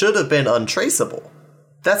effort should have been untraceable.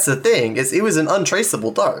 That's the thing, is it was an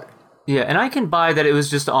untraceable dart. Yeah, and I can buy that it was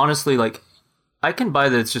just honestly, I can buy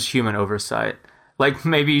that it's just human oversight.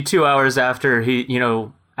 Maybe 2 hours after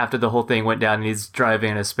after the whole thing went down and he's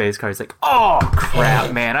driving in a space car, he's like, oh,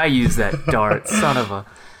 crap, man, I used that dart, son of a...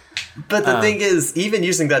 But the thing is, even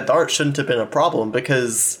using that dart shouldn't have been a problem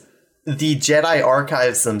because the Jedi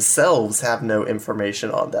archives themselves have no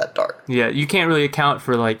information on that dart. Yeah, you can't really account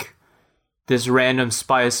for, this random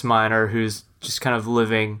spice miner who's just kind of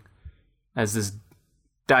living as this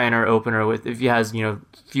diner opener with, if he has,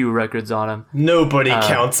 few records on him. Nobody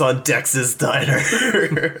counts on Dex's diner.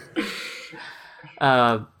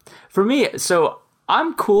 For me, so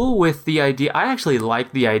I'm cool with the idea. I actually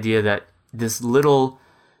like the idea that this little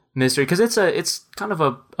mystery, because it's kind of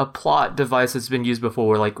a plot device that's been used before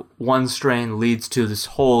where one strand leads to this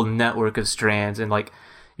whole network of strands, and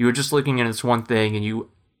you were just looking at this one thing and you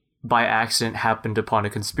by accident happened upon a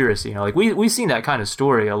conspiracy. We've seen that kind of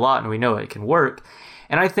story a lot, and we know it can work.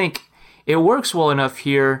 And I think it works well enough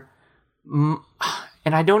here, and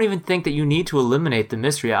I don't even think that you need to eliminate the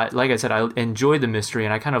mystery. Like I said, I enjoy the mystery,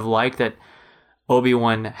 and I kind of like that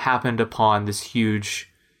Obi-Wan happened upon this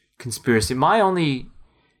huge conspiracy. My only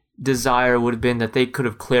desire would have been that they could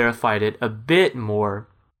have clarified it a bit more.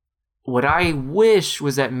 What I wish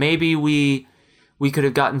was that maybe we could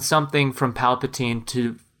have gotten something from Palpatine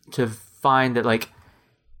to find that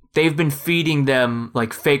they've been feeding them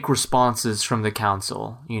fake responses from the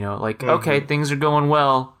council, okay, things are going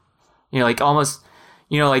well, almost,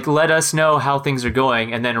 let us know how things are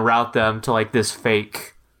going and then route them to this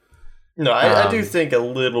fake. No, I do think a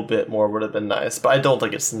little bit more would have been nice, but I don't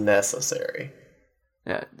think it's necessary.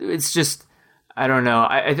 Yeah, it's just, I don't know.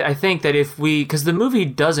 I think that because the movie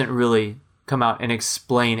doesn't really come out and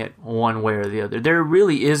explain it one way or the other. There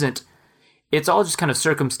really isn't. It's all just kind of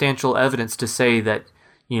circumstantial evidence to say that,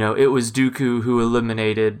 it was Dooku who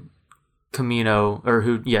eliminated Kamino,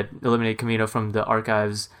 eliminated Kamino from the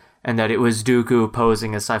archives, and that it was Dooku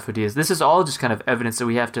posing as Sifo Dyas. This is all just kind of evidence that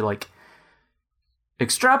we have to,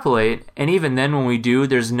 extrapolate, and even then when we do,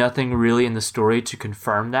 there's nothing really in the story to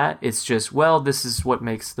confirm that. It's just, well, this is what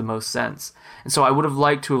makes the most sense. And so I would have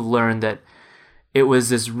liked to have learned that it was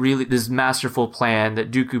this masterful plan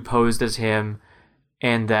that Dooku posed as him,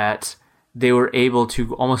 and that they were able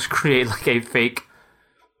to almost create a fake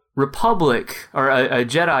republic or a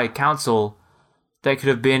Jedi council that could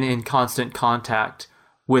have been in constant contact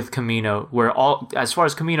with Kamino, where as far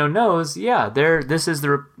as Kamino knows, this is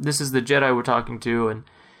the Jedi we're talking to, and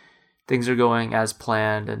things are going as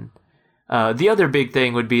planned. And the other big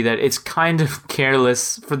thing would be that it's kind of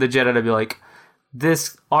careless for the Jedi to be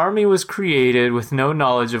this army was created with no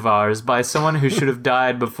knowledge of ours by someone who should have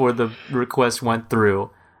died before the request went through.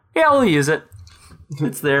 Yeah, we'll use it.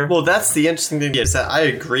 It's there. Well, that's the interesting thing is that I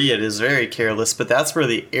agree it is very careless, but that's where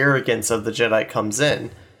the arrogance of the Jedi comes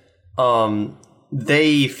in.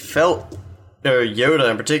 They felt, or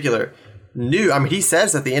Yoda in particular, knew. I mean, he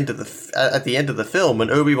says at the end of the film when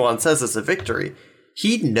Obi-Wan says it's a victory,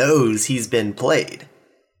 he knows he's been played.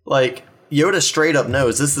 Like, Yoda straight up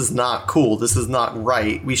knows this is not cool. This is not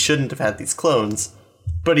right. We shouldn't have had these clones,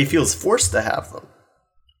 but he feels forced to have them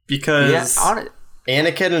because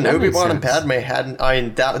Anakin and Obi-Wan and Padme hadn't. I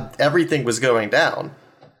mean, everything was going down,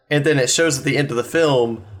 and then it shows at the end of the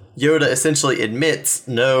film, Yoda essentially admits,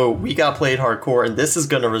 "No, we got played hardcore, and this is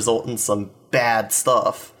going to result in some bad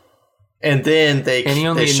stuff." And then he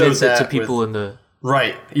only admits it to people in the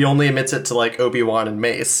right. He only admits it to like Obi-Wan and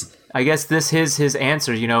Mace. I guess this is his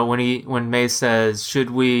answer, you know, when Mace says, should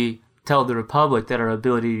we tell the Republic that our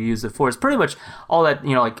ability to use the Force, pretty much all that,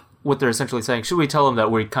 you know, like what they're essentially saying, should we tell them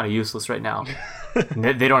that we're kind of useless right now?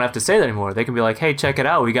 They don't have to say that anymore. They can be like, hey, check it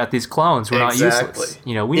out. We got these clones. We're not useless.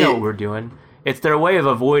 You know, we know what we're doing. It's their way of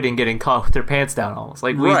avoiding getting caught with their pants down almost.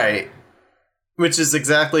 Like right. Which is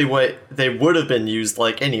exactly what they would have been used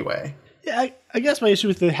like anyway. Yeah, I guess my issue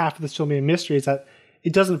with the half of this film being a mystery is that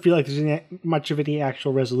it doesn't feel like there's much of any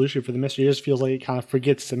actual resolution for the mystery. It just feels like it kind of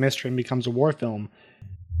forgets the mystery and becomes a war film.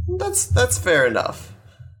 That's fair enough.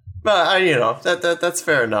 But that's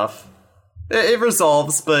fair enough. It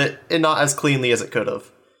resolves, but not as cleanly as it could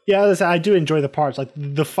have. Yeah, I do enjoy the parts, like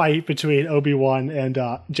the fight between Obi-Wan and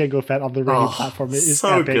Jango Fett on the raiding platform is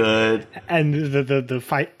so epic. Good. And the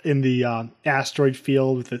fight in the asteroid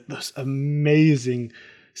field with those amazing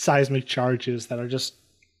seismic charges that are just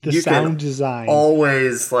the sound design.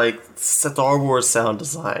 Always like Star Wars sound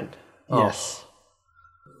design. Yes.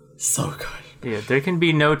 So good. Yeah, there can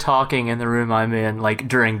be no talking in the room I'm in, like,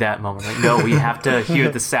 during that moment. Like, no, we have to hear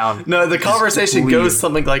the sound. No, the conversation goes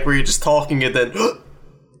something like where you're just talking and then...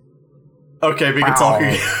 okay, we can talk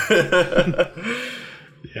again.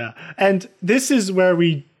 Yeah, and this is where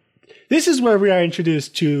we are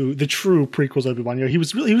introduced to the true prequels Obi-Wan. You know, he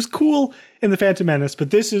was cool in The Phantom Menace,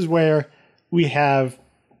 but this is where we have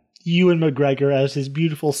Ewan McGregor as his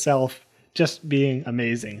beautiful self, just being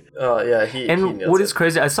amazing. Oh yeah, and what is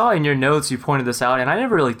crazy, I saw in your notes you pointed this out, and I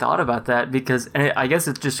never really thought about that because I guess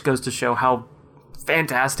it just goes to show how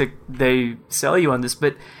fantastic they sell you on this.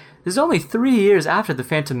 But there's only 3 years after The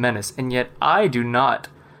Phantom Menace, and yet I do not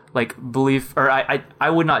believe, or I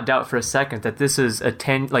would not doubt for a second that this is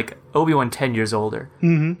Obi-Wan 10 years older.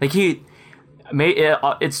 Mm-hmm. Like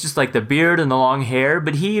it's just like the beard and the long hair,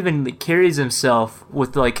 but he even carries himself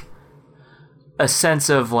with like a sense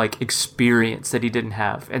of like experience that he didn't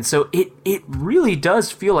have. And so it really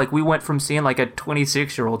does feel like we went from seeing like a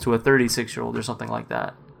 26-year-old to a 36-year-old or something like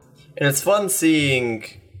that. And it's fun seeing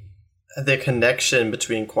the connection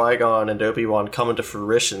between Qui-Gon and Obi-Wan come into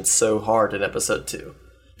fruition so hard in episode 2.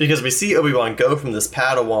 Because we see Obi-Wan go from this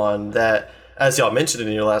Padawan that, as y'all mentioned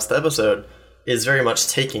in your last episode, is very much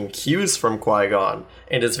taking cues from Qui-Gon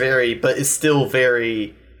and is still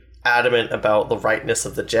very adamant about the rightness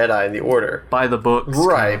of the Jedi and the Order. By the books.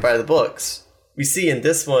 Right, by the books. We see in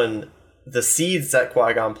this one, the seeds that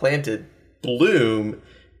Qui-Gon planted bloom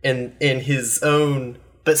in his own,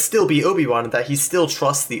 but still be Obi-Wan, in that he still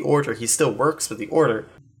trusts the Order, he still works with the Order,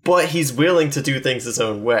 but he's willing to do things his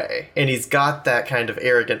own way. And he's got that kind of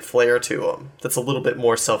arrogant flair to him that's a little bit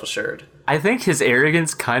more self-assured. I think his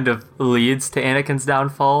arrogance kind of leads to Anakin's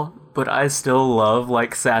downfall, but I still love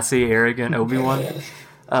like sassy, arrogant Obi-Wan.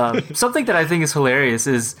 Something that I think is hilarious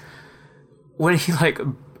is when he like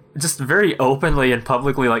just very openly and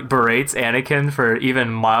publicly like berates Anakin for even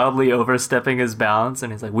mildly overstepping his bounds,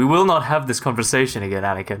 and he's like, "We will not have this conversation again,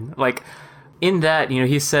 Anakin." Like in that, you know,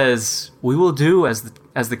 he says, "We will do as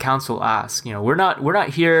the council asks." You know, we're not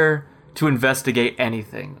here to investigate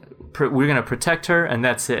anything. We're going to protect her, and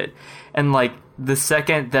that's it. And like the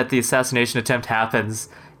second that the assassination attempt happens,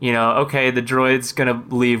 you know, okay, the droid's gonna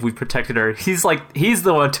leave. We've protected her. He's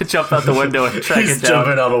the one to jump out the window and track it down. He's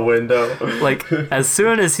jumping out a window. Like as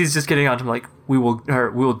soon as he's just getting onto him, like we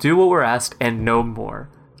will do what we're asked and no more.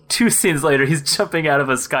 2 scenes later, he's jumping out of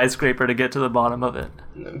a skyscraper to get to the bottom of it.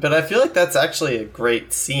 But I feel like that's actually a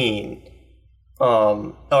great scene,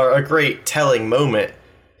 or a great telling moment,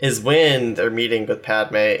 is when they're meeting with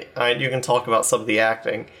Padme. You can talk about some of the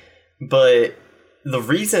acting, but the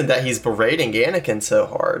reason that he's berating Anakin so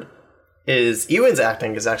hard is Ewan's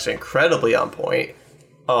acting is actually incredibly on point.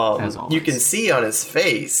 You can see on his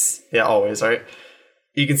face, always, right?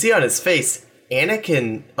 You can see on his face,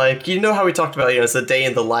 Anakin, like, you know how we talked about, it's a day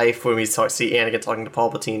in the life when we see Anakin talking to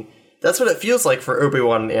Palpatine. That's what it feels like for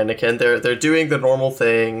Obi-Wan and Anakin. They're doing the normal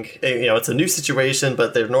thing. You know, it's a new situation,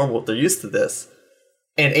 but they're normal. They're used to this.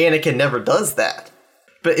 And Anakin never does that.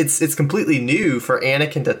 But it's completely new for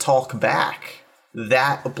Anakin to talk back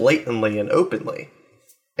that blatantly and openly.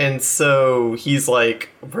 And so he's like,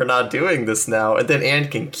 we're not doing this now. And then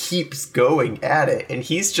Anakin keeps going at it. And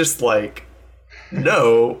he's just like,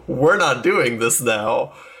 no, we're not doing this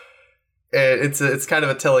now. And it's kind of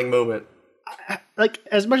a telling moment. Like,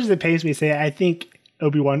 as much as it pains me to say, I think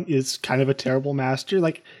Obi-Wan is kind of a terrible master.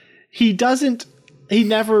 Like, he doesn't seem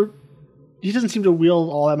to wield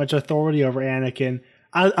all that much authority over Anakin,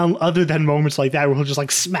 other than moments like that where he'll just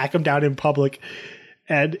like smack him down in public.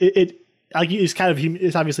 And it's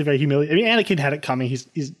obviously very humiliating. I mean, Anakin had it coming. He's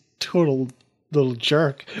a total little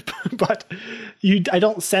jerk, but I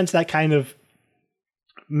don't sense that kind of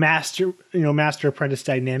master apprentice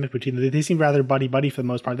dynamic between them. They seem rather buddy for the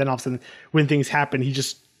most part. Then all of a sudden, when things happen, he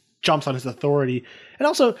just jumps on his authority. And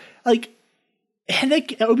also, like,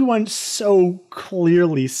 Obi-Wan so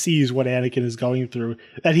clearly sees what Anakin is going through,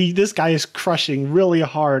 that this guy is crushing really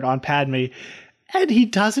hard on Padme, and he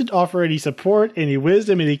doesn't offer any support, any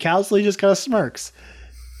wisdom, any counsel. He just kind of smirks.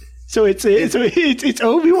 So it's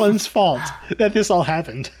Obi-Wan's fault that this all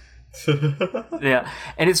happened. Yeah,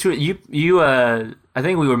 and it's true. You I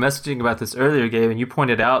think we were messaging about this earlier, Gabe, and you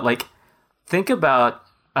pointed out, like, think about,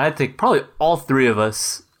 I think probably all three of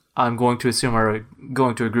us, I'm going to assume, are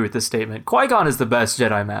going to agree with this statement. Qui-Gon is the best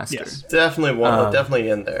Jedi Master. Yes, definitely definitely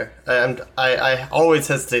in there. I always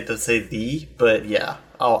hesitate to say the, but yeah,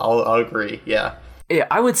 I'll agree. Yeah,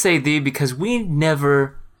 I would say the, because we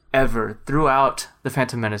never ever throughout the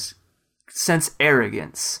Phantom Menace sense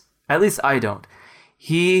arrogance. At least I don't.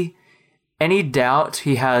 Any doubt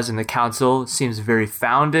he has in the council seems very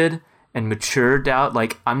founded and mature doubt.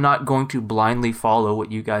 Like, I'm not going to blindly follow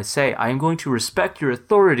what you guys say. I am going to respect your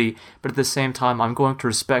authority, but at the same time, I'm going to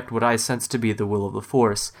respect what I sense to be the will of the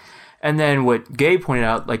Force. And then what Gabe pointed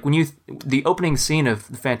out, like, the opening scene of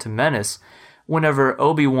The Phantom Menace, whenever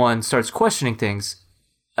Obi-Wan starts questioning things,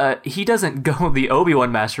 he doesn't go the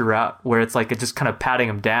Obi-Wan master route where it's like just kind of patting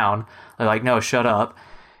him down, like, no, shut up.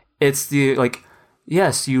 It's the, like,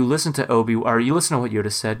 yes, you listen to you listen to what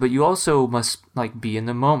Yoda said, but you also must, like, be in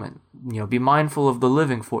the moment. Be mindful of the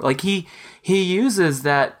living Force. Like, he uses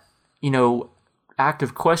that, act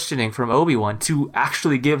of questioning from Obi-Wan to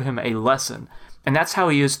actually give him a lesson. And that's how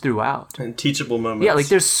he is throughout. And teachable moments. Yeah, like,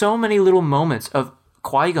 there's so many little moments of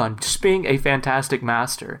Qui-Gon just being a fantastic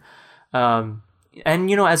master. And,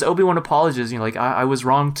 as Obi-Wan apologizes, like, I was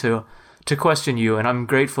wrong to question you, and I'm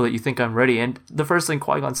grateful that you think I'm ready. And the first thing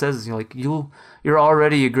Qui-Gon says is, like, you're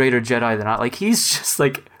already a greater Jedi than I. Like, he's just,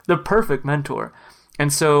 like, the perfect mentor.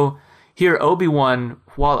 And so here, Obi-Wan,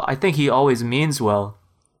 while I think he always means well,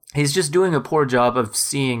 he's just doing a poor job of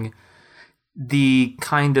seeing the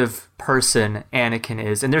kind of person Anakin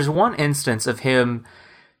is. And there's one instance of him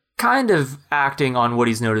kind of acting on what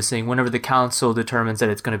he's noticing whenever the council determines that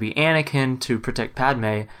it's going to be Anakin to protect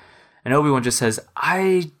Padme. And Obi-Wan just says,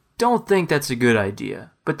 I don't think that's a good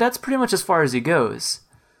idea. But that's pretty much as far as he goes.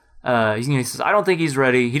 He says, I don't think he's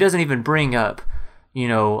ready. He doesn't even bring up,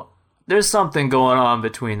 there's something going on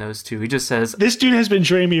between those two. He just says, this dude has been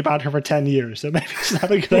dreaming about her for 10 years, so maybe it's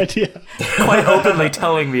not a good idea. Quite openly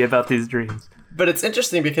telling me about these dreams. But it's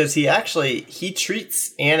interesting because he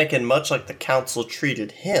treats Anakin much like the council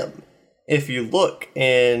treated him. If you look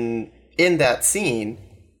in that scene,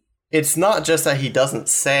 it's not just that he doesn't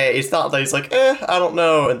say, it's not that he's like, I don't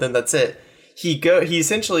know, and then that's it. He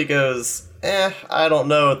essentially goes, I don't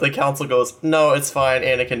know. The council goes, no, it's fine.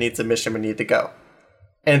 Anakin needs a mission. We need to go.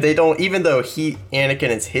 And they don't, even though Anakin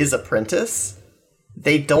is his apprentice,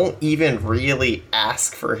 they don't even really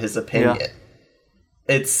ask for his opinion. Yeah.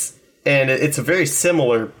 It's a very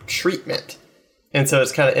similar treatment. And so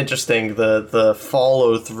it's kind of interesting, the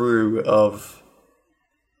follow through of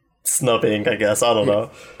snubbing, I guess. I don't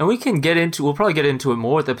know. And we'll probably get into it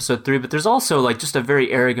more with episode 3, but there's also, like, just a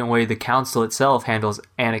very arrogant way the council itself handles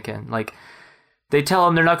Anakin. Like, they tell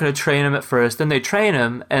him they're not going to train him at first, then they train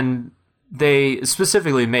him, and they,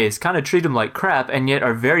 specifically Mace, kind of treat him like crap, and yet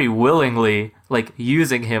are very willingly, like,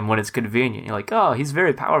 using him when it's convenient. You're like, oh, he's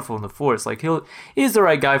very powerful in the Force. Like, he's the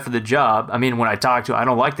right guy for the job. I mean, when I talk to him, I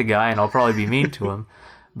don't like the guy, and I'll probably be mean to him.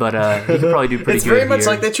 But he can probably do pretty good. It's very much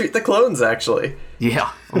like they treat the clones, actually.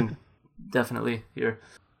 Yeah, definitely here.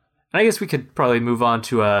 And I guess we could probably move on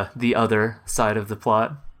to the other side of the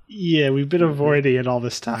plot. Yeah, we've been avoiding it all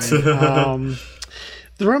this time. The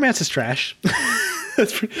romance is trash.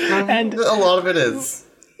 And a lot of it is.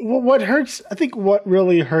 I think what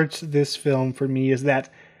really hurts this film for me is that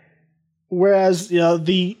whereas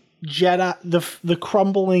the Jedi, the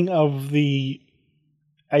crumbling of the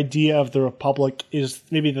idea of the Republic is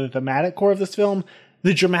maybe the thematic core of this film.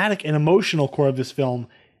 The dramatic and emotional core of this film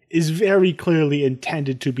is very clearly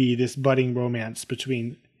intended to be this budding romance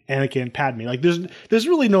between Anakin and Padme. Like there's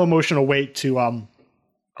really no emotional weight to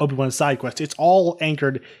Obi-Wan's side quest. It's all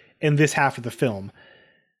anchored in this half of the film.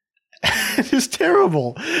 It's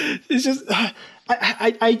terrible. It's just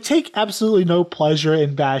I take absolutely no pleasure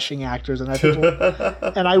in bashing actors, and I think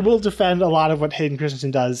and I will defend a lot of what Hayden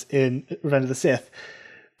Christensen does in Revenge of the Sith.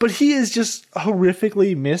 But he is just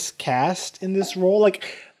horrifically miscast in this role.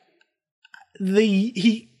 Like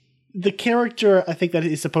the character I think that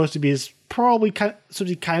he's supposed to be is probably kind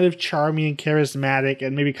of charming and charismatic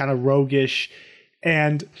and maybe kind of roguish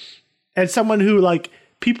and someone who like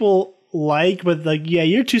people like, but like, yeah,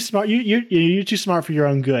 you're too smart. You're too smart for your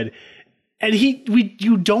own good. And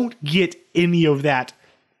you don't get any of that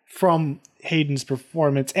from Hayden's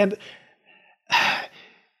performance. And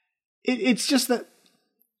it's just that,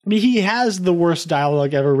 I mean, he has the worst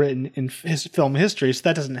dialogue ever written in his film history, so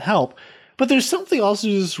that doesn't help. But there's something also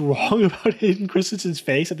just wrong about Hayden Christensen's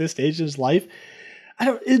face at this stage in his life.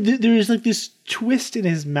 There is like this twist in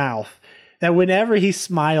his mouth that whenever he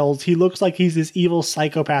smiles, he looks like he's this evil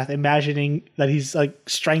psychopath imagining that he's like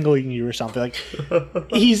strangling you or something. Like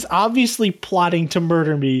he's obviously plotting to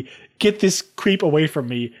murder me. Get this creep away from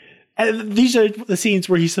me. And these are the scenes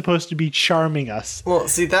where he's supposed to be charming us. Well,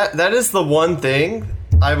 see, that is the one thing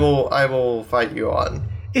I will fight you on.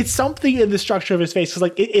 It's something in the structure of his face because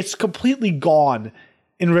like it's completely gone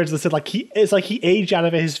in Revenge of the Sith. It's like he aged out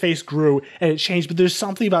of it, his face grew and it changed, but there's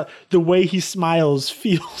something about the way he smiles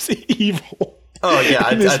feels evil. Oh yeah,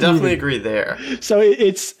 I definitely agree there. So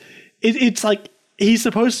it's like he's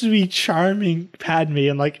supposed to be charming Padme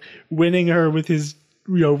and like winning her with his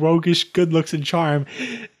roguish good looks and charm,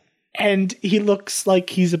 and he looks like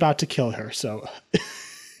he's about to kill her. So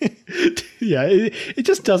yeah, it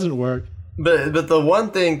just doesn't work. But the one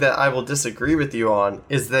thing that I will disagree with you on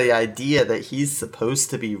is the idea that he's supposed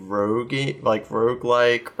to be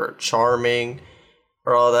roguelike or charming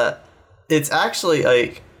or all that. It's actually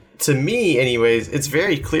like, to me anyways, it's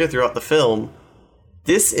very clear throughout the film.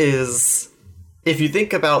 This is, if you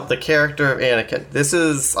think about the character of Anakin, this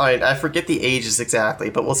is, I forget the ages exactly,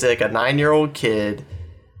 but we'll say like a 9-year-old kid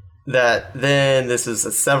that then this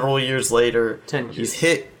is several years later. 10 years. He's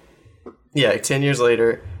hit, yeah, 10 years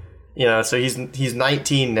later. You know, so he's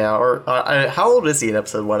 19 now, or how old is he in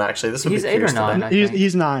episode 1? Actually, this would he's be 8 or 9.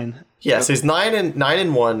 He's 9. Yeah, so he's 9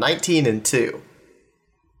 and 1, 19 and 2.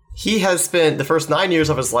 He has spent the first 9 years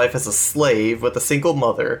of his life as a slave with a single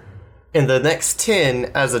mother, and the next 10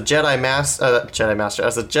 as a Jedi master,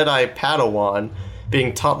 as a Jedi Padawan,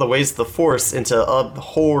 being taught the ways of the Force, and to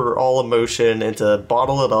abhor all emotion and to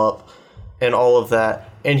bottle it up and all of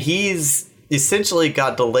that. And he's essentially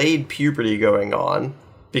got delayed puberty going on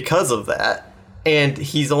because of that, and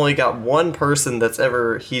he's only got one person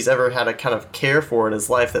he's ever had a kind of care for in his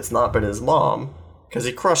life that's not been his mom, because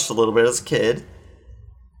he crushed a little bit as a kid.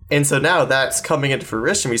 And so now that's coming into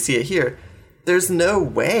fruition. We see it here. There's no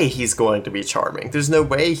way he's going to be charming. There's no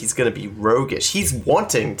way he's going to be roguish. He's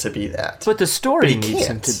wanting to be that, but the story needs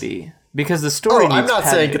him to be, because the story needs I'm not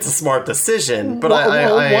Padme. saying it's a smart decision, but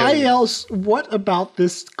why else? What about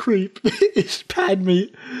this creep is Padme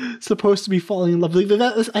supposed to be falling in love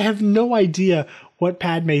with? I have no idea what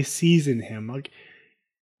Padme sees in him. Like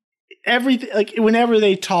everything, like whenever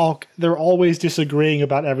they talk, they're always disagreeing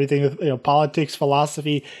about everything. Politics,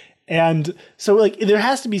 philosophy, and so like there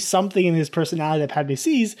has to be something in his personality that Padme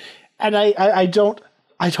sees, and I don't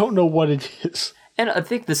know what it is. And I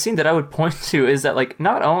think the scene that I would point to is that, like,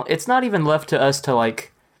 it's not even left to us to,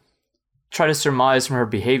 like, try to surmise from her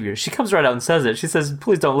behavior. She comes right out and says it. She says,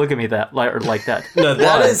 "Please don't look at me like that." No,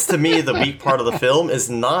 that is, to me, the weak part of the film is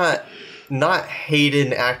not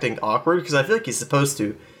Hayden acting awkward, because I feel like he's supposed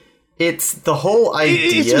to. It's the whole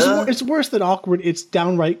idea. It's worse than awkward. It's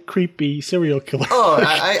downright creepy serial killer. Oh,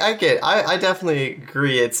 I get it. I definitely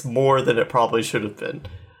agree it's more than it probably should have been.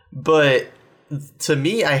 But to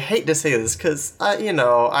me, I hate to say this because I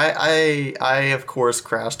of course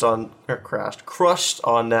crushed on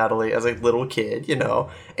Natalie as a little kid,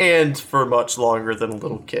 and for much longer than a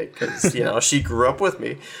little kid because she grew up with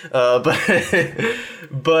me,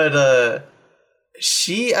 but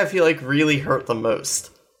she, I feel like, really hurt the most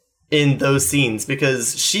in those scenes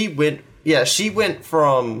because she went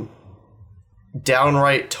from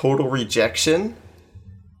downright total rejection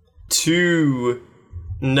to,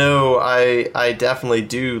 no, I definitely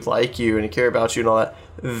do like you and care about you and all that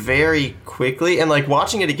very quickly. And like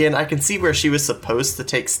watching it again, I can see where she was supposed to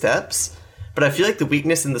take steps, but I feel like the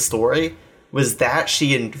weakness in the story was that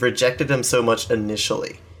she had rejected him so much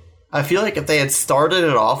initially. I feel like if they had started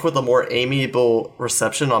it off with a more amiable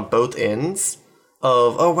reception on both ends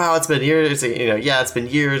of, oh wow, it's been years, yeah, it's been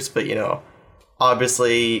years, but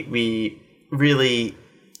obviously we really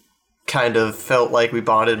kind of felt like we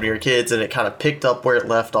bonded when we were kids, and it kind of picked up where it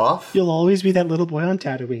left off. You'll always be that little boy on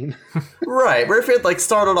Tatooine. Right, where if it like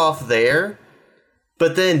started off there,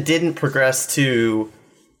 but then didn't progress to,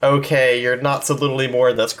 okay, you're not so little anymore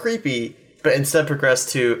and that's creepy, but instead progressed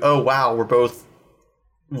to, oh wow, we're both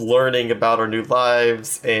learning about our new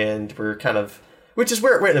lives, and we're kind of, which is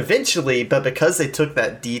where it went eventually, but because they took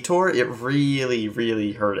that detour, it really,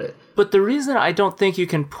 really hurt it. But the reason I don't think you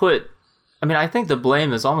can I think the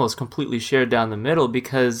blame is almost completely shared down the middle,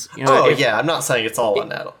 because, I'm not saying it's all on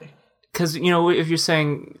Natalie. Because, if you're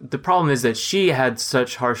saying the problem is that she had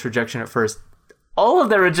such harsh rejection at first, all of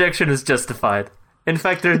that rejection is justified. In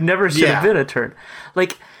fact, there never should have been a turn.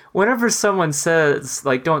 Like, whenever someone says,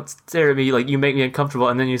 like, don't stare at me, like, you make me uncomfortable,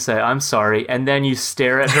 and then you say, I'm sorry, and then you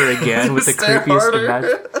stare at her again with the creepiest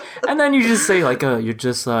imagine. And then you just say, like, oh, you're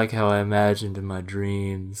just like how I imagined in my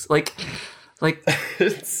dreams. Like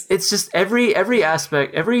it's just every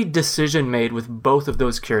aspect, every decision made with both of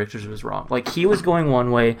those characters was wrong. Like, he was going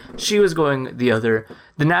one way, she was going the other.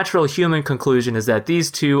 The natural human conclusion is that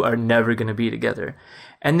these two are never going to be together.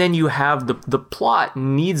 And then you have the plot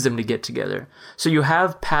needs them to get together. So you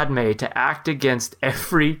have Padme to act against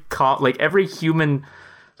every human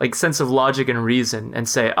sense of logic and reason and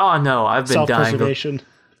say, oh no, I've been dying.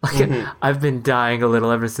 I've been dying a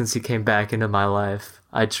little ever since you came back into my life.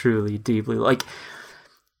 I truly, deeply,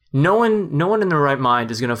 no one in their right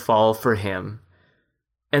mind is going to fall for him.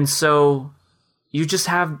 And so you just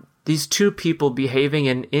have these two people behaving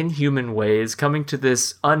in inhuman ways, coming to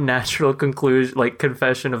this unnatural conclusion,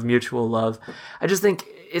 confession of mutual love. I just think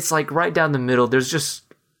it's right down the middle. There's just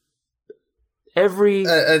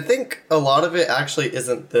I think a lot of it actually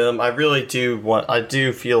isn't them. I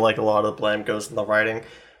do feel like a lot of the blame goes in the writing.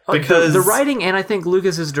 Because the writing, and I think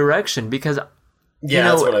Lucas's direction, because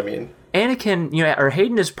that's what I mean. Anakin, or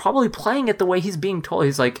Hayden is probably playing it the way he's being told.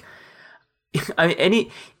 He's like,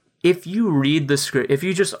 if you read the script, if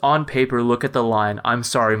you just on paper look at the line, I'm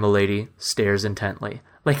sorry, milady, stares intently.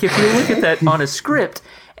 If you look at that on a script,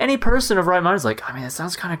 any person of right mind is like, it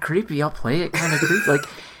sounds kind of creepy. I'll play it kind of creepy.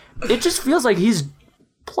 It just feels like he's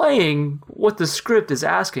playing what the script is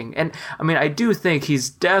asking. And I do think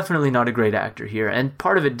he's definitely not a great actor here, and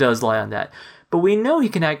part of it does lie on that. But we know he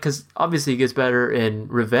can act because obviously he gets better in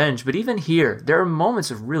Revenge. But even here, there are moments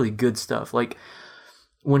of really good stuff. Like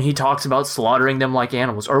when he talks about slaughtering them like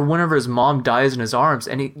animals, or whenever his mom dies in his arms,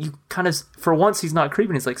 and you kind of, for once, he's not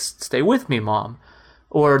creepy. He's like, stay with me, mom.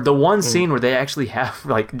 Or the one scene where they actually have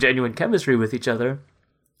genuine chemistry with each other.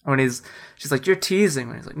 When she's like, you're teasing.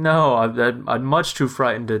 And he's like, no, I'm much too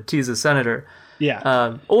frightened to tease a senator.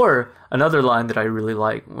 Yeah. Or another line that I really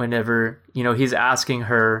like, whenever, he's asking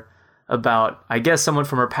her about, I guess, someone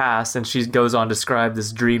from her past, and she goes on to describe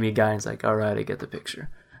this dreamy guy, and he's like, all right, I get the picture.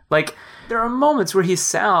 There are moments where he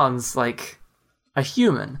sounds like a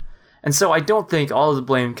human. And so I don't think all of the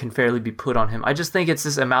blame can fairly be put on him. I just think it's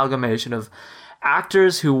this amalgamation of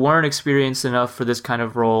actors who weren't experienced enough for this kind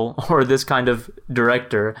of role, or this kind of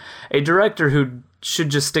director, a director who should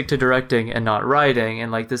just stick to directing and not writing,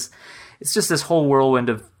 and this, it's just this whole whirlwind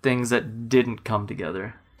of things that didn't come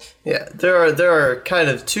together. Yeah, there are kind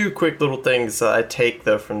of two quick little things that I take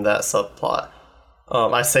though from that subplot.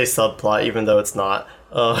 I say subplot even though it's not.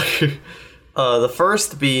 The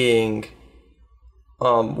first being,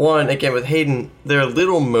 one, again with Hayden, there are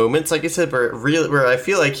little moments, like I said, where I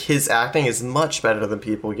feel like his acting is much better than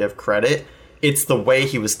people give credit. It's the way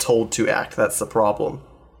he was told to act that's the problem.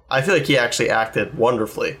 I feel like he actually acted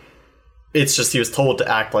wonderfully. It's just he was told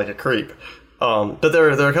to act like a creep. But there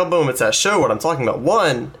are a couple moments that show what I'm talking about.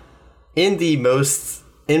 One, in the most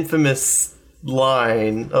infamous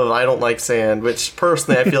line of "I don't like sand," which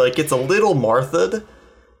personally I feel like gets a little Martha'd.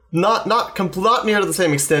 Not near to the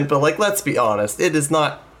same extent, but let's be honest, it is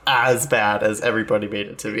not as bad as everybody made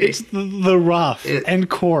it to be. It's the rough and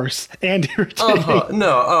coarse and irritating.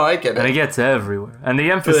 No, I get it. And it gets everywhere, and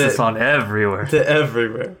the emphasis on everywhere.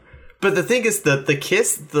 Everywhere. But the thing is that the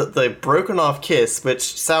kiss, the broken off kiss, which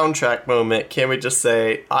soundtrack moment, can we just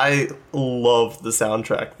say, I love the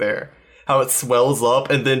soundtrack there. How it swells up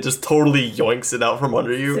and then just totally yoinks it out from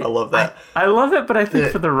under you. I love that. I love it, but I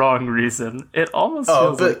think for the wrong reason. It almost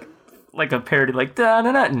feels like a parody,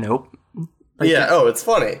 da-da-da, nope. It's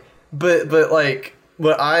funny. But the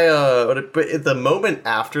moment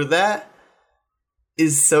after that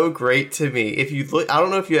is so great to me. If you look, I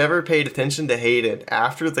don't know if you ever paid attention to Hayden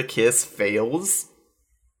after the kiss fails.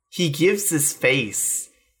 he gives this face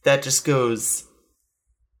that just goes,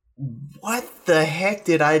 what the heck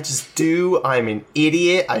did I just do? I'm an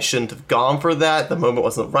idiot. I shouldn't have gone for that. The moment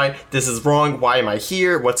wasn't right. This is wrong. Why am I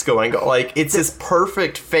here? What's going on? Like, it's this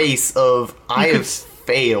perfect face of, I have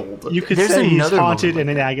failed. You could say he's haunted and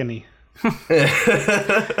in agony.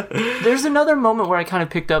 There's another moment where I kind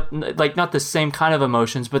of picked up, like, not the same kind of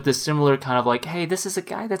emotions, but the similar kind of like, hey, this is a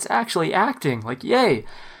guy that's actually acting. Like, yay.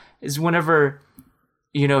 Is whenever,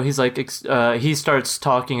 you know, he's like, he starts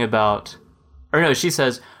talking about, or no, she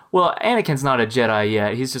says, well, Anakin's not a Jedi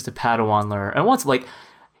yet. He's just a Padawan learner. And once, like,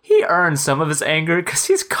 he earned some of his anger because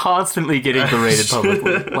he's constantly getting berated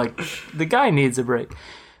publicly. Like, the guy needs a break.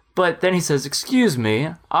 But then he says, excuse me,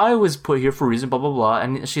 I was put here for a reason, blah, blah, blah.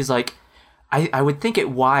 And she's like, I would think it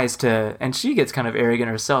wise to... And she gets kind of arrogant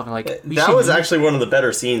herself. And like, that was actually one of the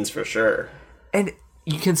better scenes for sure. And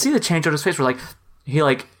you can see the change on his face where,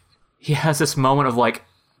 like, he has this moment of, like,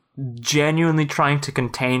 genuinely trying to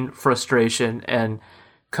contain frustration and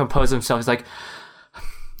compose himself. He's like,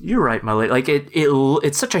 you're right, my lady. Like,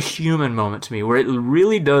 it's such a human moment to me where it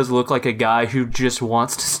really does look like a guy who just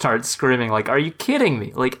wants to start screaming. Like, are you kidding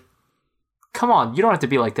me? Like, come on, you don't have to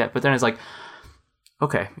be like that. But then it's like,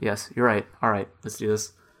 okay, yes, you're right. All right, let's do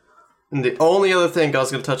this. And the only other thing I was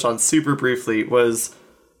going to touch on super briefly was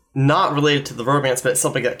not related to the romance, but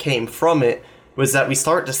something that came from it, was that we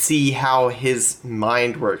start to see how his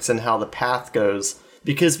mind works and how the path goes.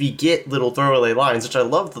 Because we get little throwaway lines, which I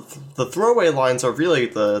love. The throwaway lines are really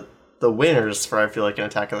the winners for, I feel like, in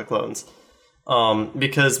Attack of the Clones.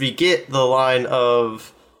 Because we get the line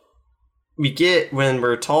of... We get when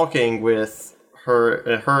we're talking with her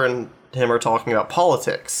and him are talking about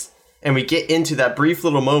politics. And we get into that brief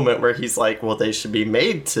little moment where he's like, well, they should be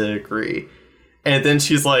made to agree. And then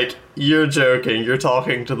she's like, you're joking. You're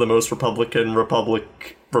talking to the most Republican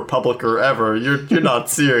Republicer ever. You're not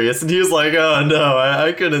serious. And he was like, oh no,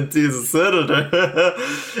 I couldn't tease a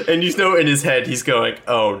senator. And you know in his head he's going,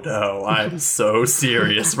 oh no, I'm so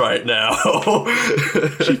serious right now.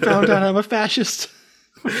 She found out I'm a fascist.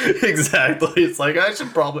 Exactly. It's like, I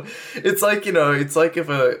should probably... It's like, you know, it's like if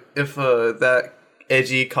that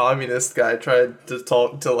edgy communist guy tried to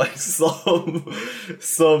talk to like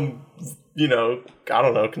some you know, I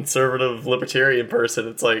don't know, conservative libertarian person.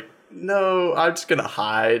 It's like, no, I'm just gonna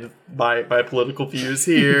hide my political views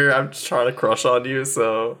here. I'm just trying to crush on you.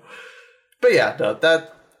 So, but yeah, no,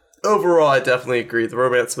 that overall, I definitely agree. The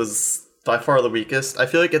romance was by far the weakest. I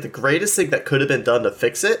feel like the greatest thing that could have been done to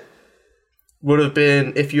fix it would have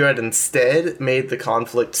been if you had instead made the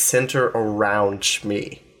conflict center around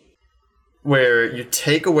Shmi, where you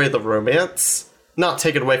take away the romance, not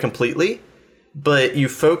take it away completely, but you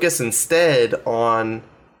focus instead on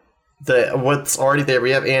what's already there.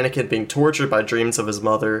 We have Anakin being tortured by dreams of his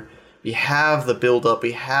mother. We have the build-up.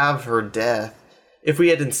 We have her death. If we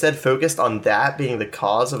had instead focused on that being the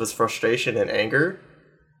cause of his frustration and anger,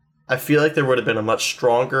 I feel like there would have been a much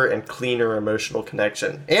stronger and cleaner emotional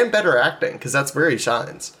connection. And better acting, because that's where he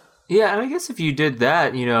shines. Yeah, and I guess if you did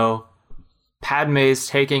that, you know, Padme's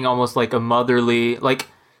taking almost like a motherly... like.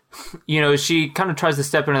 You know, she kind of tries to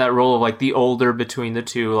step into that role of, like, the older between the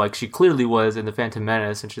two, like she clearly was in The Phantom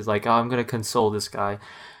Menace, and she's like, oh, I'm going to console this guy.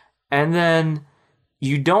 And then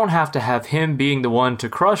you don't have to have him being the one to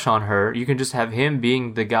crush on her. You can just have him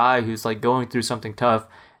being the guy who's, like, going through something tough,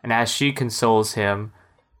 and as she consoles him,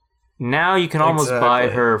 now you can almost buy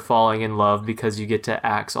her falling in love because you get to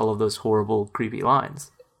axe all of those horrible, creepy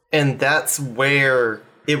lines. And that's where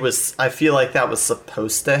it was, I feel like that was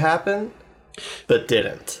supposed to happen, but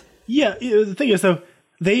didn't. Yeah, the thing is, though,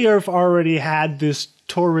 they have already had this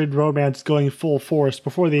torrid romance going full force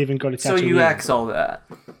before they even go to Tatooine. So you axe all that.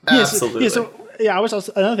 Absolutely. I was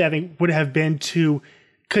also, another thing I think would have been to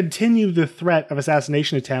continue the threat of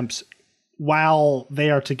assassination attempts while they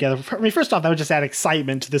are together. I mean, first off, that would just add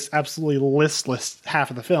excitement to this absolutely listless half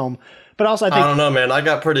of the film. But also, I don't know, man. I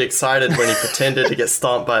got pretty excited when he pretended to get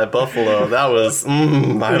stomped by a buffalo. That was,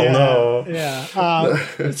 I don't know.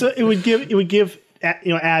 Yeah. So it would give,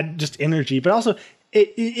 add just energy, but also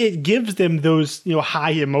it gives them those,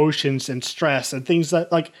 high emotions and stress and things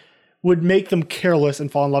that like would make them careless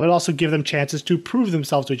and fall in love. It also give them chances to prove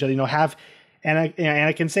themselves to each other. Have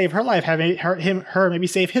Anakin save her life, have her maybe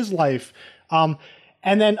save his life, and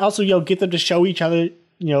then also get them to show each other,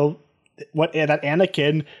 that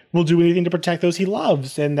Anakin will do anything to protect those he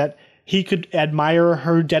loves, and that he could admire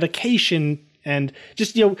her dedication, and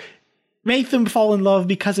just make them fall in love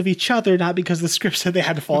because of each other, not because the script said they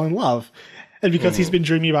had to fall in love, and because he's been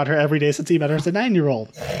dreaming about her every day since he met her as a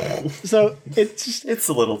 9-year-old. So it's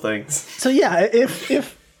the little things. So yeah,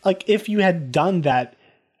 if you had done that,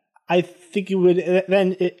 I think it would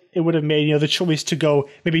have made the choice to go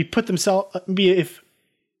maybe put themselves maybe if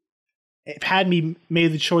Padme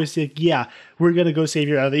made the choice like, yeah, we're gonna go save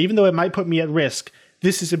your other, even though it might put me at risk.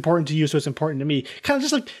 This is important to you, so it's important to me. Kind of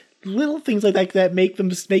just like little things like that make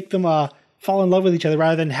them fall in love with each other,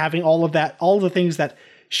 rather than having all the things that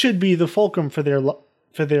should be the fulcrum for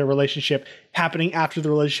their relationship happening after the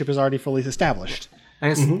relationship is already fully established. I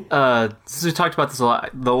guess since we talked about this a lot,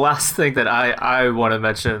 the last thing that I want to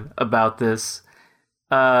mention about this,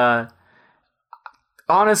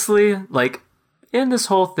 honestly, like in this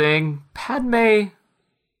whole thing, Padme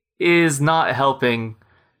is not helping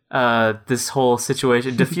this whole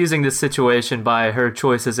situation, diffusing this situation by her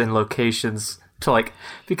choices in locations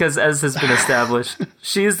because as has been established,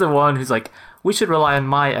 she's the one who's like, we should rely on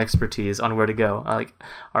my expertise on where to go.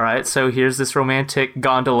 All right, so here's this romantic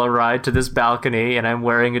gondola ride to this balcony, and I'm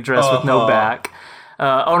wearing a dress with no back.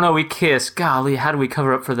 Oh no, we kiss. Golly, how do we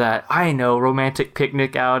cover up for that? I know, romantic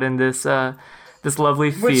picnic out in this this lovely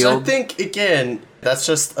field. Which I think, again, that's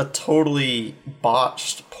just a totally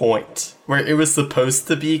botched point, where it was supposed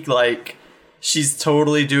to be like she's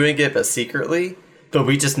totally doing it, but secretly. But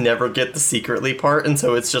we just never get the secretly part, and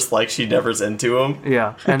so it's just like she never's into him.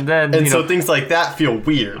 Yeah, and then and so things like that feel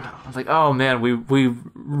weird. I was like, oh man, we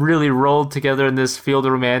really rolled together in this field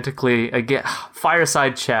romantically. Again,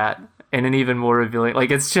 fireside chat, and an even more revealing.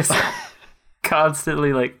 Like it's just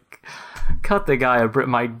constantly like, cut the guy a Brit.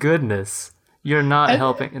 My goodness, you're not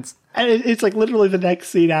helping. It's like literally the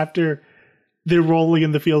next scene after they're rolling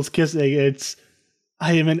in the fields kissing. It's,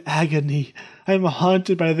 I am in agony. I am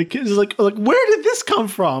haunted by the kids. Like where did this come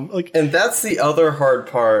from? And that's the other hard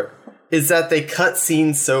part, is that they cut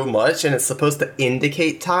scenes so much, and it's supposed to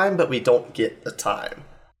indicate time, but we don't get the time.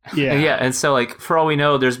 Yeah, and so like for all we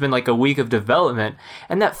know, there's been like a week of development,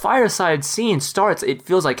 and that fireside scene starts. It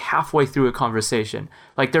feels like halfway through a conversation,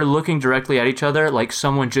 like they're looking directly at each other, like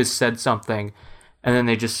someone just said something, and then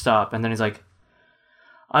they just stop, and then he's like,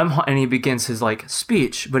 and he begins his like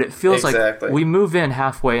speech, but it feels like we move in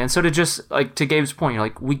halfway. And so to Gabe's point,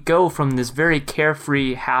 like we go from this very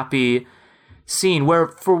carefree, happy scene where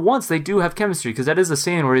for once they do have chemistry, because that is a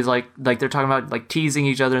scene where he's like they're talking about like teasing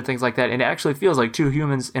each other and things like that, and it actually feels like two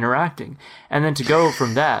humans interacting. And then to go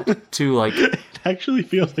from that to like it actually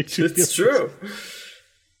feels like two humans. It's true.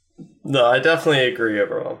 No, I definitely agree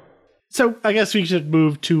overall. So I guess we should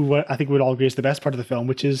move to what I think we'd all agree is the best part of the film,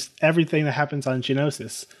 which is everything that happens on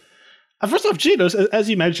Geonosis. First off, Geonosis, as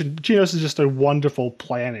you mentioned, Geonosis is just a wonderful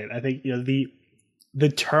planet. I think the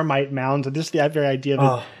termite mounds and just the very idea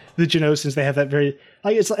of the Geonosians, they have that very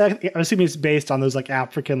I'm assuming it's based on those like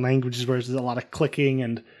African languages where there's a lot of clicking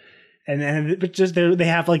and but just they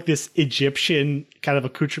have like this Egyptian kind of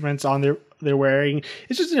accoutrements on they're wearing.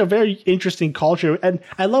 It's just a very interesting culture, and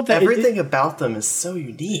I love that everything about them is so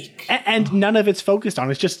unique, and none of it's focused on.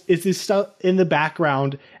 It's this stuff in the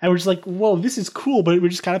background, and we're just like, whoa, this is cool, but we're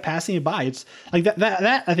just kind of passing it by. It's like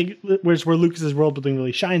that I think where Lucas's world building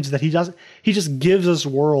really shines, is that he just gives us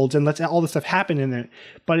worlds and lets all this stuff happen in it,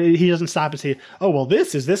 but he doesn't stop and say, oh well,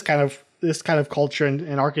 this is this kind of culture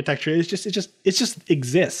and architecture. It just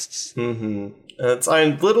exists. Mm-hmm. It's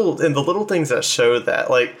the little things that show that.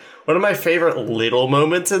 Like one of my favorite little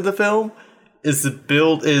moments in the film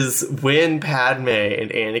is when Padme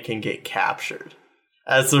and Anakin get captured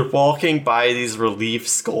as they're walking by these relief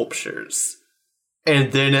sculptures,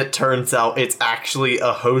 and then it turns out it's actually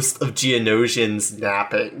a host of Geonosians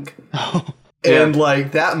napping. And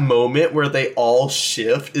like that moment where they all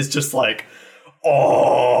shift is just like,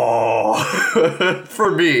 oh,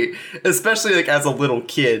 for me, especially like as a little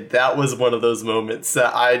kid, that was one of those moments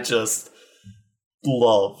that I just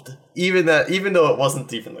loved. Even though it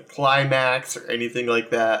wasn't even the climax or anything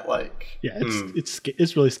like that, like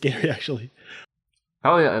it's really scary actually.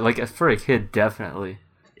 Oh yeah, like for a kid, definitely.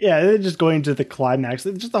 Yeah, they're just going to the climax.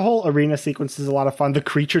 Just the whole arena sequence is a lot of fun. The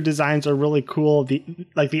creature designs are really cool. The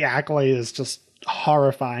Acolyte is just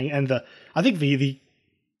horrifying, and I think the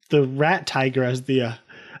rat tiger, as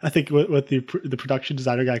I think what the production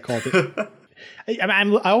designer guy called it.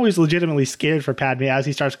 I'm always legitimately scared for Padme as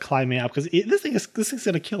he starts climbing up, because this thing's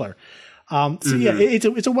gonna kill her. Yeah,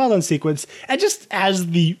 it's a well done sequence, and just as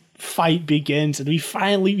the fight begins, and we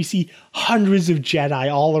see hundreds of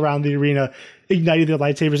Jedi all around the arena igniting their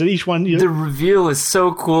lightsabers, and each one. The reveal is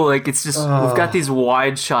so cool. Like it's just we've got these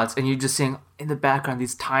wide shots, and you're just seeing in the background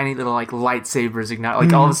these tiny little like lightsabers ignite.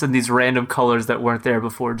 Like all of a sudden, these random colors that weren't there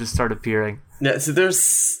before just start appearing. Yeah, so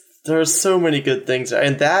there's so many good things,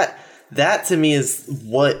 and that to me is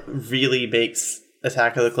what really makes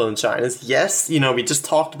Attack of the Clones shine. Is yes, we just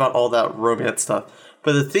talked about all that romance stuff,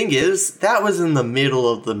 but the thing is that was in the middle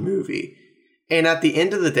of the movie, And at the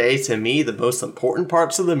end of the day, to me, the most important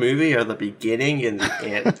parts of the movie are the beginning and the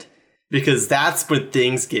end. Because that's when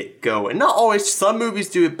things get going. Not always, some movies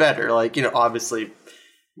do it better. Like, obviously,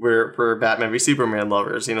 we're Batman v Superman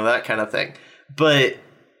lovers, that kind of thing. But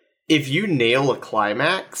if you nail a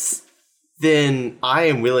climax, then I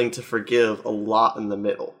am willing to forgive a lot in the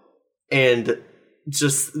middle. And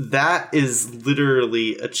just that is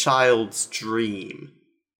literally a child's dream,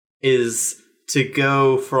 is to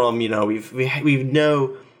go from, we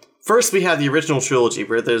know, first we have the original trilogy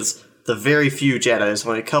where there's the very few Jedi, there's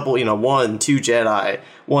only a couple, 1, 2 Jedi,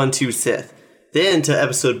 1, 2 Sith. Then to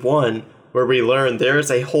episode 1, where we learn there is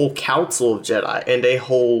a whole council of Jedi and a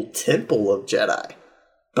whole temple of Jedi.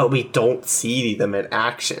 But we don't see them in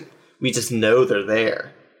action. We just know they're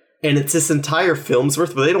there. And it's this entire film's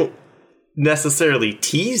worth, but they don't necessarily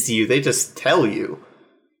tease you, they just tell you.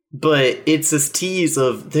 But it's this tease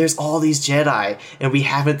of, there's all these Jedi, and we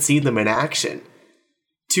haven't seen them in action.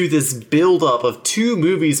 To this build-up of 2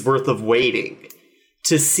 movies worth of waiting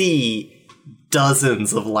to see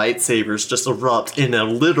dozens of lightsabers just erupt in a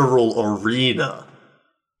literal arena.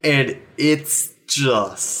 And it's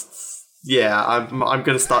just... Yeah, I'm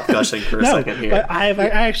gonna stop gushing for a second here. I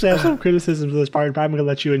actually have some criticisms of this part, but I'm gonna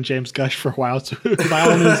let you and James gush for a while, so by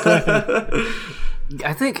all means, go ahead.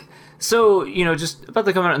 I think so. Just about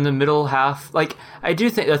the comment in the middle half. Like, I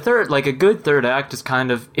do think a good third act is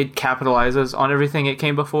kind of, it capitalizes on everything it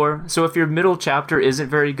came before. So if your middle chapter isn't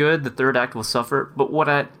very good, the third act will suffer. But what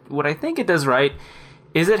I think it does right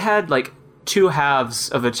is it had like 2 halves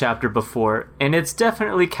of a chapter before, and it's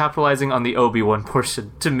definitely capitalizing on the Obi-Wan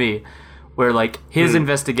portion to me. Where, like, his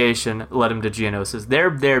investigation led him to Geonosis. They're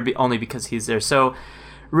there only because he's there. So,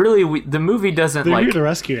 really, the movie doesn't, They're here to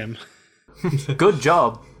rescue him. Good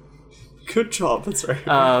job. Good job, that's right.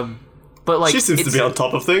 But, like... She seems to be on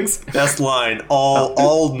top of things. Best line.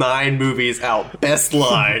 All 9 movies out. Best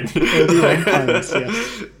line.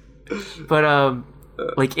 But,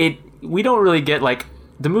 we don't really get, like...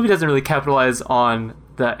 The movie doesn't really capitalize on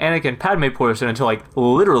the Anakin Padme portion until, like,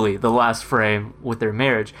 literally the last frame with their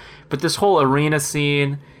marriage. But this whole arena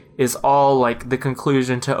scene is all, like, the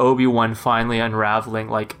conclusion to Obi-Wan finally unraveling,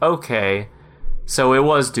 like, okay, so it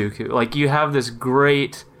was Dooku. Like, you have this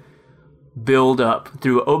great build-up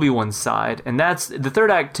through Obi-Wan's side, and that's... The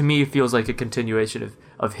third act, to me, feels like a continuation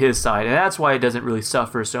of his side, and that's why it doesn't really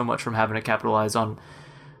suffer so much from having to capitalize on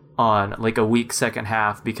like, a weak second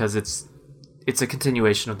half, because it's a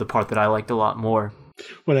continuation of the part that I liked a lot more.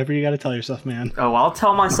 Whatever you gotta tell yourself, man. Oh, I'll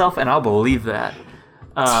tell myself and I'll believe that.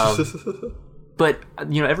 But,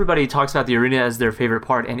 everybody talks about the arena as their favorite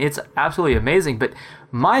part, and it's absolutely amazing. But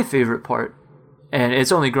my favorite part, and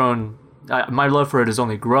it's only grown, my love for it has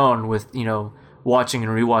only grown with, watching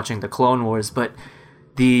and rewatching the Clone Wars, but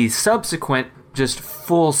the subsequent just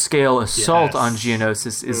full-scale assault on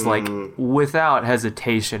Geonosis is, like, without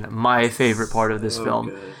hesitation, my favorite part of this film.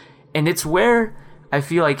 Good. And it's where I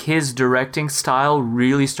feel like his directing style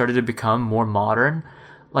really started to become more modern.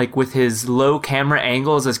 Like, with his low camera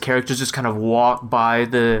angles as characters just kind of walk by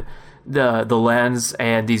the lens,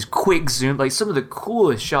 and these quick zoom, like some of the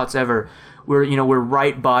coolest shots ever, where we're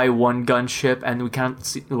right by one gunship and we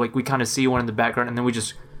kind of see one in the background, and then we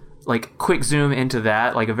just like quick zoom into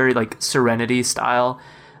that, like a very like Serenity style,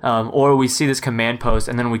 or we see this command post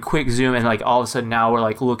and then we quick zoom and like all of a sudden now we're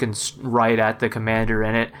like looking right at the commander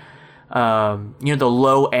in it. The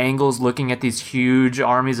low angles looking at these huge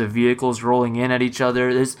armies of vehicles rolling in at each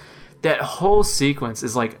other. That whole sequence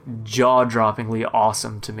is like jaw-droppingly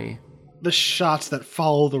awesome to me. The shots that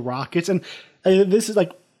follow the rockets, and this is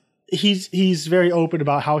like he's very open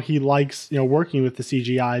about how he likes working with the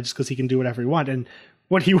CGI just because he can do whatever he wants, and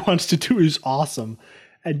what he wants to do is awesome.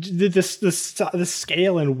 And the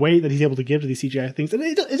scale and weight that he's able to give to these CGI things, and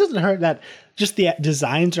it doesn't hurt that just the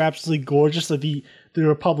designs are absolutely gorgeous. Like the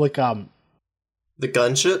Republic, the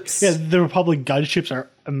gunships. Yeah, the Republic gunships are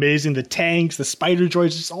amazing. The tanks, the spider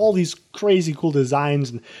droids, just all these crazy cool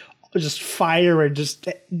designs, and just fire and just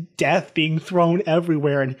death being thrown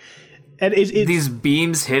everywhere, and it's these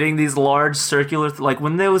beams hitting these large circular like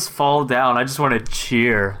when those fall down, I just want to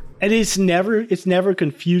cheer. And it's never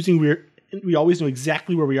confusing. We always know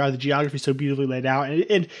exactly where we are. The geography is so beautifully laid out,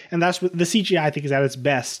 and that's what the CGI I think is at its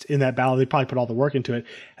best in that battle. They probably put all the work into it.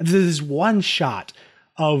 And there's this one shot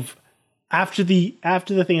of after the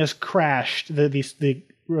thing has crashed, the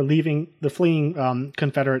fleeing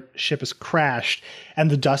Confederate ship has crashed,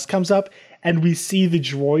 and the dust comes up, and we see the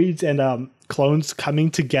droids and clones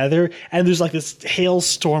coming together, and there's like this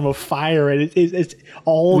hailstorm of fire, and it's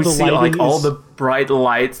all We the see lighting all the bright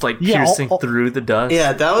lights piercing through the dust.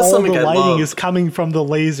 Yeah, that was all something the I lighting loved. is coming from the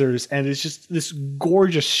lasers, and it's just this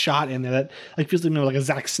gorgeous shot in there that feels like a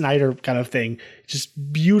Zack Snyder kind of thing.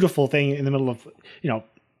 Just beautiful thing in the middle of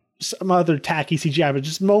some other tacky CGI, but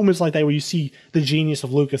just moments like that where you see the genius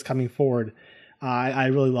of Lucas coming forward. I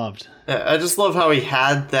really loved. I just love how he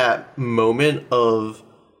had that moment of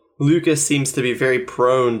Lucas seems to be very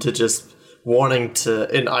prone to just wanting to,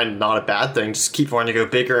 and I'm not a bad thing, just keep wanting to go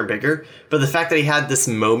bigger and bigger. But the fact that he had this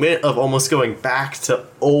moment of almost going back to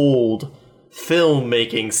old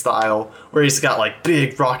filmmaking style, where he's got like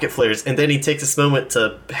big rocket flares, and then he takes this moment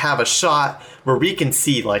to have a shot where we can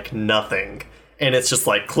see like nothing. And it's just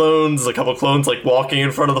like clones, a couple clones like walking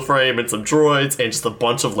in front of the frame, and some droids, and just a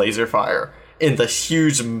bunch of laser fire in the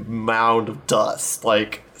huge mound of dust.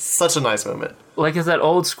 Like, such a nice moment. Like it's that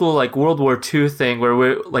old school World War II thing where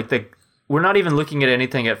we're not even looking at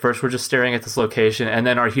anything at first. We're just staring at this location, and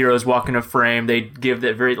then our heroes walk in a frame. They give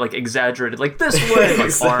that very exaggerated this way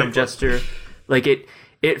Exactly. arm gesture.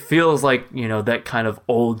 It feels like that kind of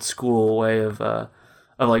old school way of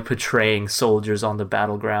portraying soldiers on the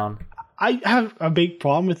battleground. I have a big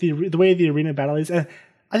problem with the way the arena battle is.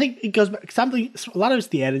 I think it goes back something. A lot of it's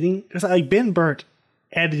the editing, because Ben Burtt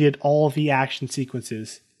edited all of the action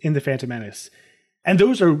sequences in the Phantom Menace, and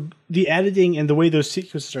those are the editing and the way those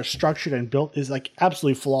sequences are structured and built is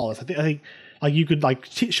absolutely flawless. I think you could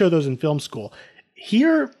show those in film school.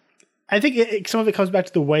 Here, I think some of it comes back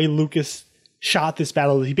to the way Lucas shot this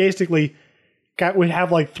battle. He basically would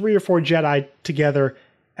have 3 or 4 Jedi together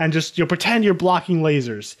and just pretend you're blocking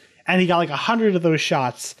lasers. And he got 100 of those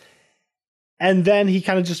shots, and then he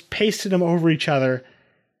kind of just pasted them over each other,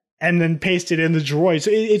 and then pasted in the droids.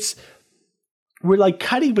 So we're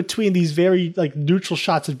cutting between these very neutral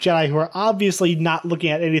shots of Jedi who are obviously not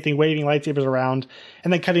looking at anything, waving lightsabers around,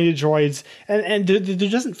 and then cutting to droids, and there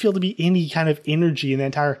doesn't feel to be any kind of energy in the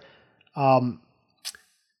entire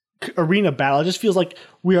arena battle. It just feels like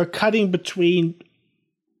we are cutting between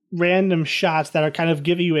random shots that are kind of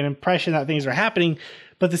giving you an impression that things are happening.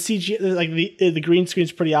 But the CG, the green screen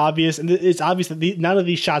is pretty obvious, and it's obvious that none of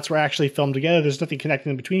these shots were actually filmed together. There's nothing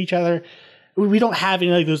connecting them between each other. We don't have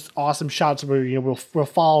any those awesome shots where we'll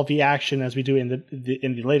follow the action as we do in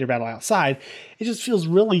the later battle outside. It just feels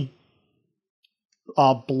really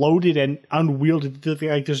bloated and unwieldy.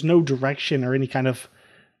 There's no direction or any kind of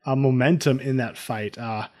momentum in that fight.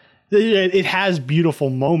 It has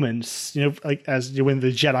beautiful moments, as when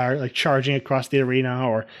the Jedi are charging across the arena,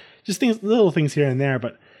 or just little things here and there.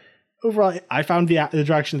 But overall, I found the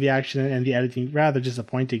direction of the action and the editing rather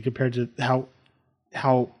disappointing compared to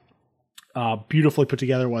how beautifully put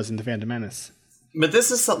together it was in The Phantom Menace. But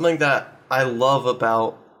this is something that I love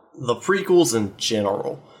about the prequels in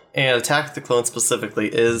general, and Attack of the Clones specifically,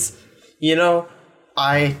 is,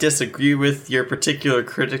 I disagree with your particular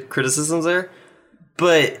criticisms there,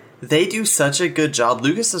 but they do such a good job.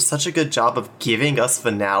 Lucas does such a good job of giving us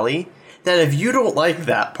finale that if you don't like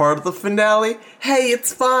that part of the finale, hey,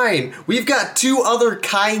 it's fine. We've got 2 other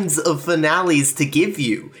kinds of finales to give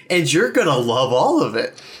you, and you're gonna love all of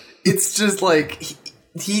it. It's just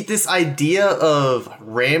this idea of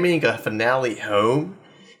ramming a finale home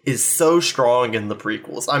is so strong in the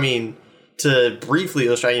prequels. I mean, to briefly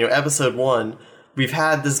illustrate, episode 1, we've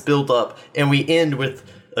had this build up, and we end with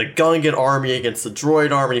a Gungan army against the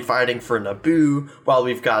droid army fighting for Naboo, while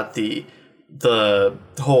we've got the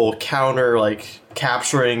whole counter,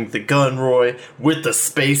 capturing the Gunroy with the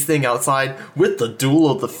space thing outside, with the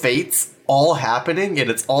Duel of the Fates all happening,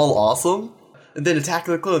 and it's all awesome. And then Attack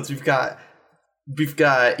of the Clones, we've got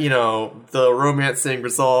the romance thing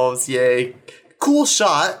resolves, yay. Cool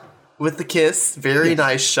shot with the kiss, very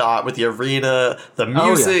nice shot with the arena, the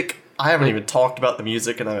music. I haven't even talked about the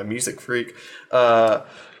music, and I'm a music freak.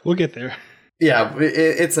 We'll get there. Yeah,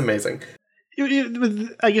 it's amazing.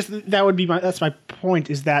 I guess that's my point,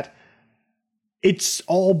 is that it's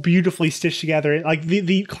all beautifully stitched together.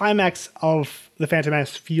 The climax of The Phantom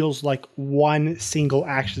Menace feels like one single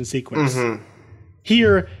action sequence. Mm-hmm.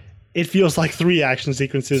 Here, it feels like 3 action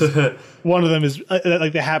sequences. One of them is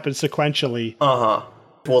they happen sequentially. Uh-huh.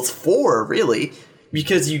 Well, it's 4, really,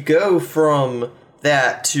 because you go from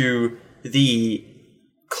that to the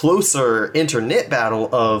closer internet battle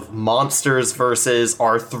of monsters versus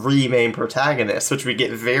our 3 main protagonists, which we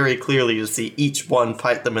get very clearly to see each one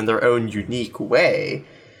fight them in their own unique way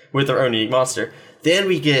with their own unique monster. Then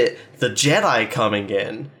we get the Jedi coming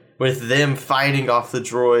in with them fighting off the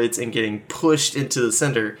droids and getting pushed into the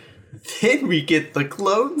center. then we get the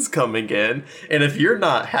clones coming in, and if you're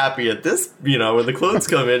not happy at this, when the clones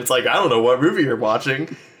come in, it's like, I don't know what movie you're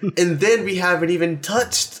watching. And then we haven't even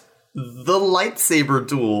touched the lightsaber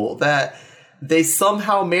duel that they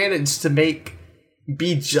somehow managed to make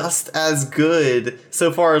be just as good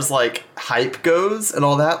so far as, like, hype goes and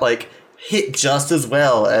all that, like, hit just as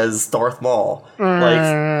well as Darth Maul.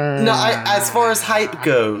 Like, no, as far as hype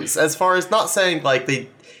goes, as far as not saying, like,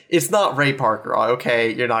 it's not Ray Parker,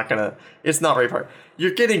 okay? It's not Ray Parker.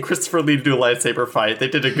 You're getting Christopher Lee to do a lightsaber fight. They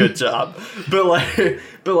did a good job. But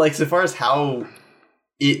like, so far as how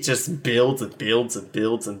it just builds and builds and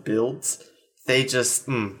builds and builds, they just,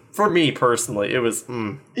 for me personally, it was,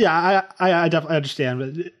 Yeah, I definitely understand,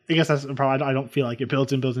 but I guess that's the problem. I don't feel like it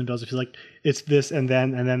builds and builds and builds. I feel like it's this and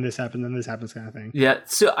then this happens, and this happens kind of thing. Yeah,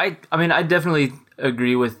 so I mean, I definitely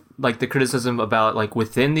agree with, like, the criticism about, like,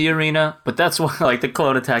 within the arena, but that's why, like, the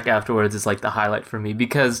clone attack afterwards is, like, the highlight for me,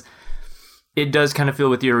 because it does kind of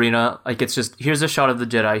feel with the arena, like, it's just, here's a shot of the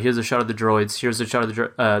Jedi, here's a shot of the droids, here's a shot of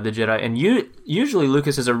the Jedi, and usually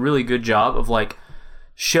Lucas does a really good job of, like,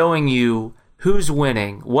 showing you who's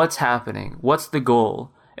winning, what's happening, what's the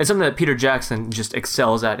goal. It's something that Peter Jackson just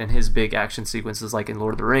excels at in his big action sequences, like in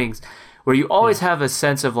Lord of the Rings, where you always have a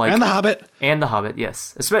sense of, like... And The Hobbit,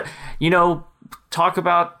 yes. Talk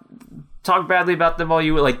badly about them all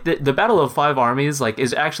you... Like, the Battle of Five Armies, like,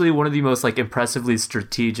 is actually one of the most, like, impressively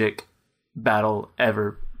strategic battle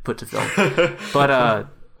ever put to film. But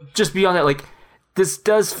just beyond that, like, this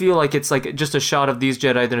does feel like it's, like, just a shot of these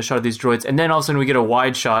Jedi, then a shot of these droids, and then all of a sudden we get a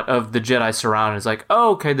wide shot of the Jedi surround, and it's like,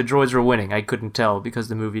 oh, okay, the droids were winning. I couldn't tell because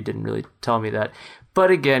the movie didn't really tell me that.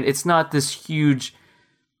 But again, it's not this huge...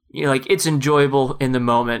 like, it's enjoyable in the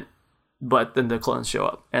moment, but then the clones show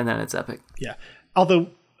up, and then it's epic. Yeah. Although,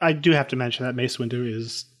 I do have to mention that Mace Windu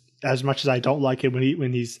is, as much as I don't like it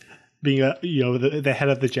when he's being the head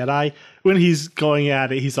of the Jedi, when he's going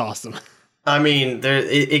at it, he's awesome. I mean,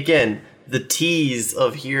 again, the tease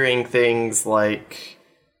of hearing things like,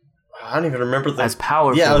 I don't even remember as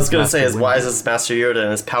powerful. Yeah, I was going to Master say as Windu. wise as Master Yoda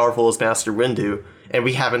and as powerful as Master Windu, and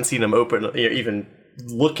we haven't seen him even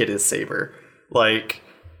look at his saber. Like,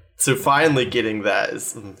 so finally getting that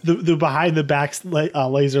is the behind the back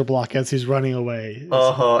laser block as he's running away.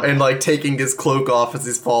 And like taking his cloak off as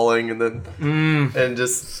he's falling, and then and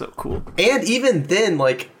just so cool. And even then,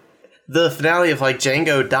 like the finale of like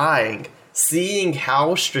Jango dying, seeing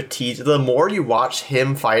how strategic. The more you watch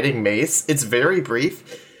him fighting Mace, it's very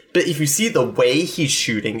brief. But if you see the way he's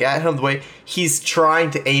shooting at him, the way he's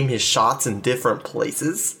trying to aim his shots in different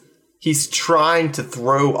places, he's trying to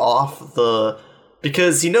throw off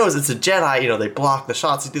because he knows it's a Jedi, they block the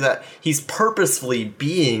shots, they do that. He's purposefully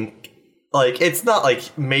being, like, it's not, like,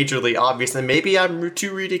 majorly obvious, and maybe I'm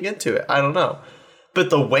too reading into it, I don't know.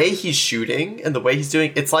 But the way he's shooting and the way he's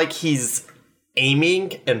doing, it's like he's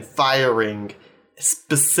aiming and firing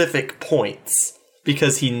specific points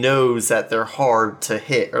because he knows that they're hard to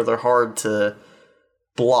hit or they're hard to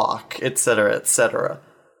block, etc., etc.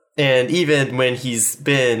 And even when he's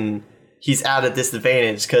at a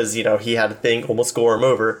disadvantage because, he had a thing almost score him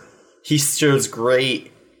over. He shows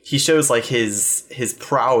like his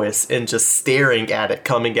prowess in just staring at it,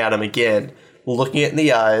 coming at him again, looking it in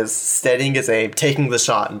the eyes, steadying his aim, taking the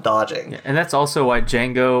shot, and dodging. Yeah, and that's also why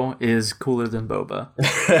Jango is cooler than Boba.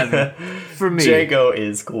 For me. Jango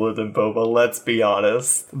is cooler than Boba, let's be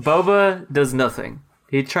honest. Boba does nothing.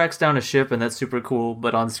 He tracks down a ship, and that's super cool,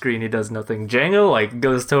 but on screen he does nothing. Jango, like,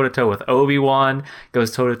 goes toe-to-toe with Obi-Wan,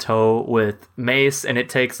 goes toe-to-toe with Mace, and it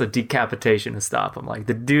takes a decapitation to stop him. Like,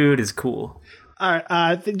 the dude is cool. All right,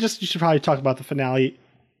 I think you should probably talk about the finale,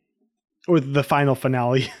 or the final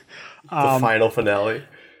finale. The final finale.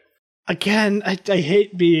 Again, I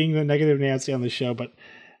hate being the negative Nancy on the show, but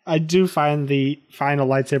I do find the final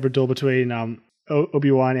lightsaber duel between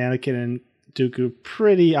Obi-Wan, Anakin, and Dooku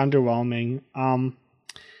pretty underwhelming.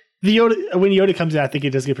 When Yoda comes in, I think it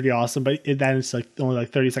does get pretty awesome, but then it's like only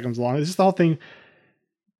like 30 seconds long. It's just the whole thing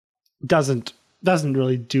doesn't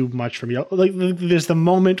really do much for me. Like, there's the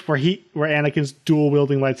moment where Anakin's dual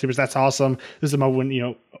wielding lightsabers. That's awesome. There's the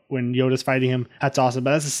moment when Yoda's fighting him. That's awesome.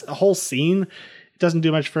 But that's a whole scene. It doesn't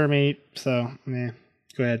do much for me. So,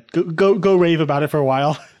 go ahead. Go rave about it for a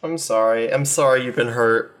while. I'm sorry you've been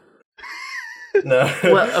hurt. No.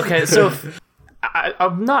 Well, okay, so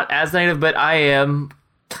I'm not as negative, but I am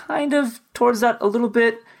kind of towards that a little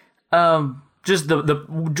bit. Just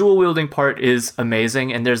the dual wielding part is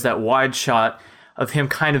amazing, and there's that wide shot of him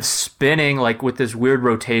kind of spinning, like, with this weird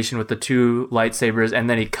rotation with the two lightsabers, and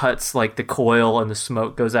then he cuts, like, the coil and the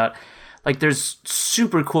smoke goes out. Like, there's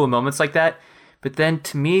super cool moments like that, but then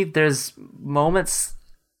to me there's moments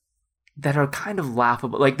that are kind of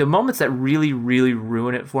laughable. Like the moments that really, really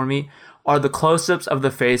ruin it for me are the close-ups of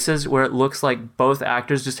the faces where it looks like both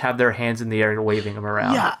actors just have their hands in the air and waving them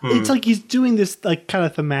around. Yeah, it's like he's doing this like kind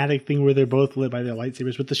of thematic thing where they're both lit by their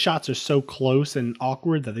lightsabers, but the shots are so close and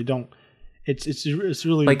awkward that they don't. It's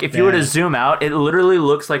really like if you were to zoom out, it literally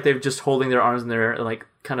looks like they're just holding their arms in the air, like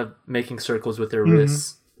kind of making circles with their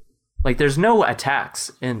wrists. Like there's no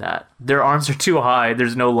attacks in that. Their arms are too high.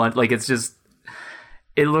 There's no lunge. Like it's just.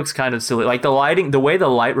 It looks kind of silly. Like the lighting, the way the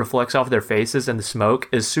light reflects off their faces and the smoke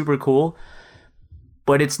is super cool,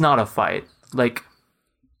 but it's not a fight. Like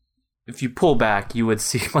if you pull back, you would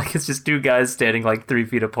see like it's just two guys standing like 3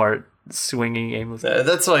 feet apart, swinging aimlessly.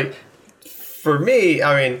 That's like, for me,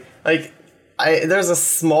 I mean, like, there's a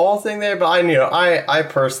small thing there, but I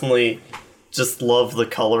personally just love the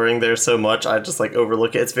coloring there so much. I just like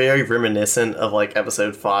overlook it. It's very reminiscent of like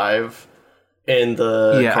episode 5 in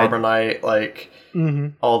the Carbonite, like.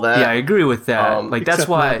 All that. Yeah, I agree with that. Like that's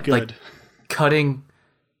why, like cutting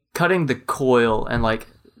the coil and like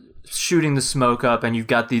shooting the smoke up, and you've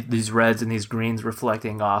got these reds and these greens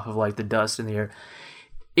reflecting off of like the dust in the air.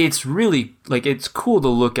 It's really like it's cool to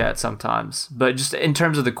look at sometimes, but just in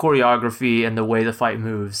terms of the choreography and the way the fight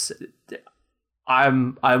moves,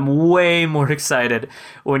 I'm way more excited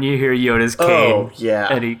when you hear Yoda's cane.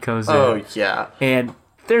 And he comes in. And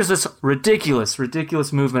there's this ridiculous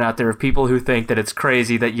movement out there of people who think that it's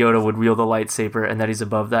crazy that Yoda would wield a lightsaber and that he's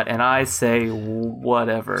above that. And I say,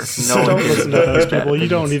 whatever. No, don't listen to those people. You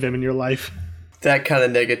don't need them in your life. That kind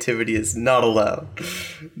of negativity is not allowed.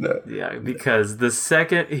 No. Yeah, because the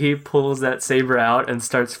second he pulls that saber out and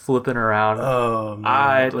starts flipping around,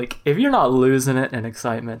 if you're not losing it in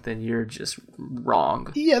excitement, then you're just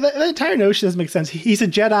wrong. Yeah, the entire notion doesn't make sense. He's a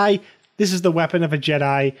Jedi. This is the weapon of a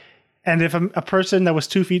Jedi. And if a person that was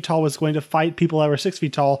 2 feet tall was going to fight people that were 6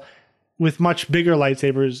 feet tall with much bigger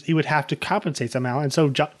lightsabers, he would have to compensate somehow. And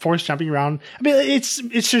so force jumping around, I mean, it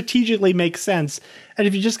strategically makes sense. And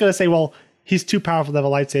if you're just going to say, well, he's too powerful to have a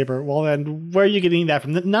lightsaber, well, then where are you getting that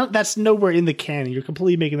from? That's nowhere in the canon. You're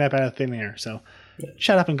completely making that out of thin air. So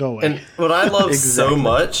shut up and go away. And what I love so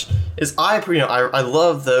much is I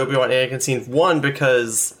love the Obi-Wan Anakin scene, one,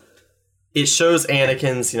 because it shows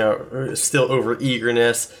Anakin's, still over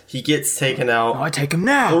eagerness. He gets taken out. Oh, I take him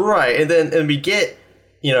now. Right. And we get,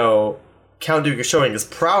 Count Dooku showing his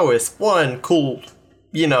prowess. One, cool.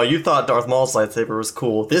 You thought Darth Maul's lightsaber was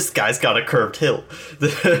cool. This guy's got a curved hilt.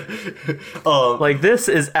 Like, this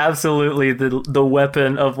is absolutely the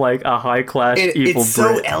weapon of, like, a high-class evil It's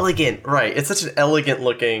so elegant. Right. It's such an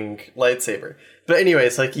elegant-looking lightsaber. But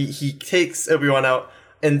anyways, like, he takes Obi-Wan out,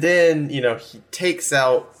 and then, he takes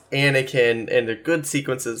out Anakin, and they're good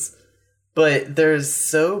sequences, but there's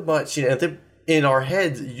so much, in our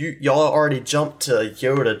heads, y'all already jumped to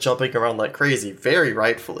Yoda jumping around like crazy, very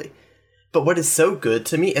rightfully. But what is so good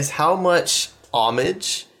to me is how much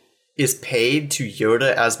homage is paid to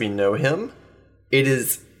Yoda as we know him. It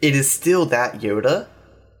is still that Yoda,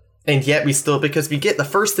 and yet because the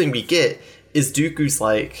first thing we get is Dooku's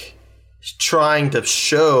like trying to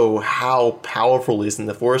show how powerful he is in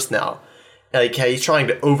the Force now. Like, he's trying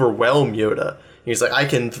to overwhelm Yoda. He's like, I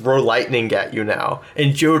can throw lightning at you now.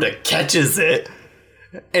 And Yoda catches it.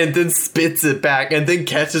 And then spits it back. And then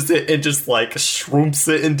catches it and just, like, shrooms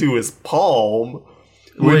it into his palm.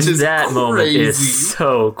 Which is that crazy. Moment is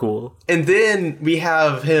so cool. And then we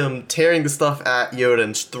have him tearing the stuff at Yoda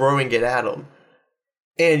and throwing it at him.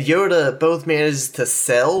 And Yoda both manages to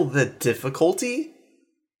sell the difficulty,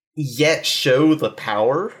 yet show the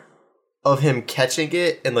power of him catching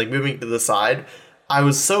it and like moving to the side. I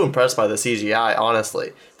was so impressed by the CGI,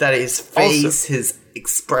 honestly, that his face, his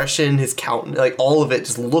expression, his countenance, like all of it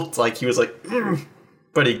just looked like he was like,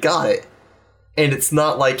 but he got it. And it's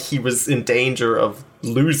not like he was in danger of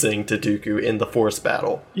losing to Dooku in the Force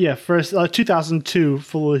battle. Yeah, first 2002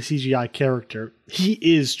 fully CGI character. He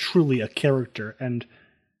is truly a character, and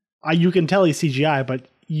you can tell he's CGI, but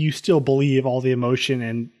you still believe all the emotion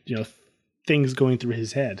and things going through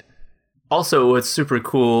his head. Also, what's super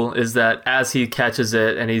cool is that as he catches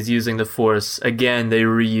it and he's using the Force, again, they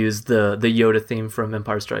reuse the Yoda theme from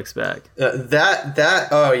Empire Strikes Back.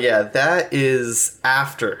 That is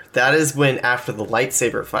after. That is when, after the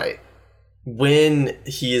lightsaber fight, when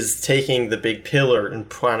he is taking the big pillar and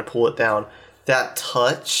trying to pull it down, that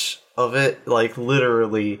touch of it, like,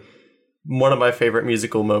 literally one of my favorite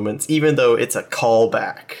musical moments, even though it's a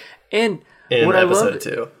callback. And in what episode I love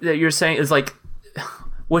 2 that you're saying is, like,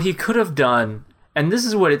 what he could have done, and this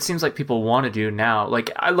is what it seems like people want to do now.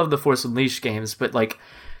 Like, I love the Force Unleashed games, but, like,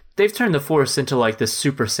 they've turned the Force into, like, this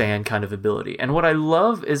Super Saiyan kind of ability. And what I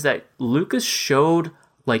love is that Lucas showed,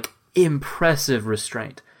 like, impressive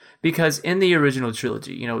restraint. Because in the original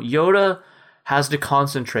trilogy, you know, Yoda has to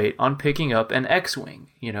concentrate on picking up an X-Wing.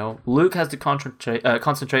 You know, Luke has to concentrate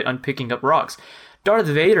on picking up rocks. Darth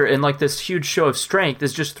Vader, in like this huge show of strength,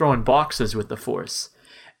 is just throwing boxes with the Force.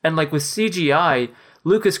 And like with CGI,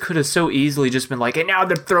 Lucas could have so easily just been like, and now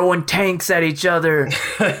they're throwing tanks at each other.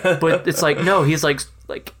 But it's like, no, he's like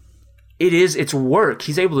it's work.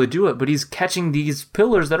 He's able to do it, but he's catching these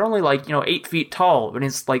pillars that are only like, you know, 8 feet tall, and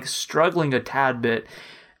it's like struggling a tad bit.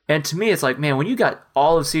 And to me, it's like, man, when you got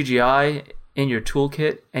all of CGI in your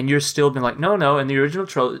toolkit and you're still been like, no, in the original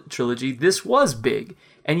trilogy, this was big,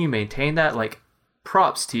 and you maintain that, like,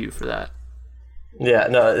 props to you for that. Yeah,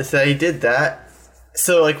 no, so he did that.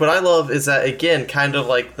 So, like, what I love is that, again, kind of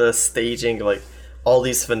like the staging, like, all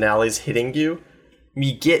these finales hitting you,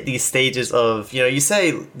 we get these stages of, you know, you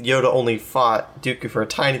say Yoda only fought Dooku for a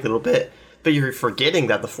tiny little bit, but you're forgetting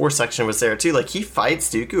that the Force section was there, too. Like, he fights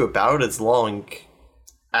Dooku about as long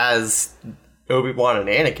as Obi-Wan and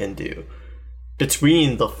Anakin do.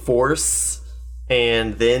 Between the Force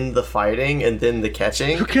and then the fighting and then the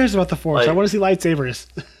catching. Who cares about the Force? Like, I want to see lightsabers.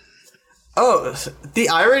 Oh, the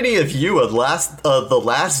irony of you, the Last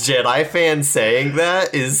Jedi fan, saying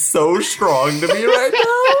that is so strong to me right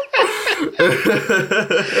now.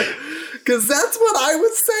 Because that's what I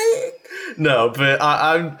was saying. No, but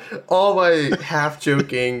I'm all my half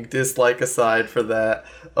joking dislike aside for that.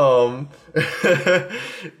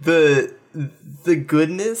 The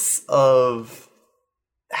goodness of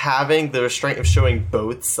having the restraint of showing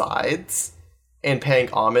both sides and paying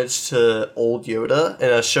homage to old Yoda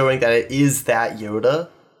and showing that it is that Yoda,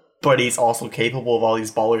 but he's also capable of all these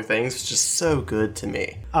baller things, is just so good to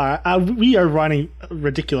me. We are running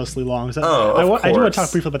ridiculously long, so I do want to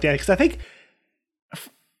talk briefly about the end, because I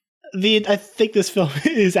think this film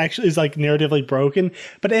is like narratively broken,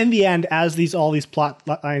 but in the end, as all these plot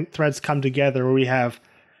line threads come together, where we have,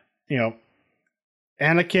 you know,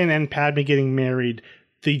 Anakin and Padme getting married,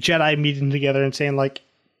 the Jedi meeting together and saying, like,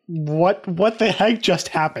 what the heck just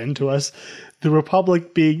happened to us? The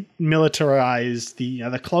Republic being militarized,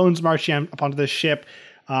 the clones marching up onto the ship,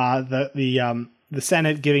 the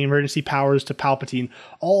Senate giving emergency powers to Palpatine.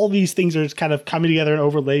 All these things are just kind of coming together and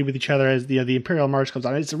overlaid with each other as the Imperial March comes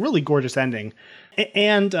on. It's a really gorgeous ending.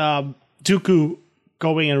 And Dooku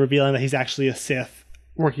going and revealing that he's actually a Sith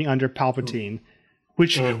working under Palpatine.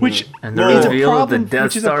 Which and the is a problem, of the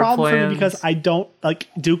Death Star for plans. me, because I don't like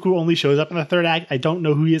Dooku only shows up in the third act. I don't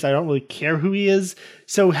know who he is. I don't really care who he is.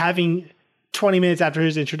 So having 20 minutes after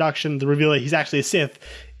his introduction, the reveal that he's actually a Sith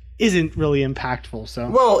isn't really impactful. So,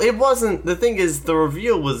 well, it wasn't. The thing is, the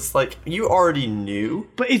reveal was like you already knew,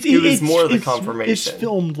 but it was more the confirmation. It's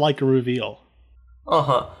filmed like a reveal.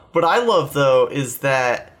 What I love though is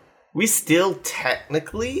that we still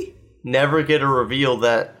technically never get a reveal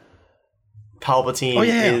that Palpatine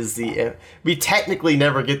is the... We technically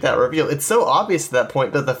never get that reveal. It's so obvious at that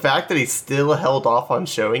point, but the fact that he still held off on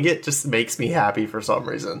showing it just makes me happy for some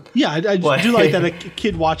reason. Yeah, I do like that a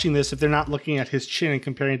kid watching this, if they're not looking at his chin and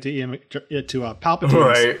comparing it to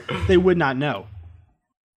Palpatine, they would not know.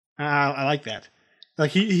 I like that.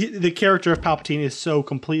 Like the character of Palpatine is so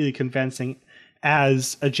completely convincing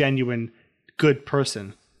as a genuine good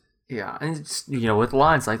person. Yeah, and it's, you know, with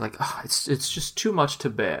lines like it's just too much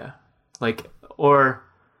to bear. Like, or,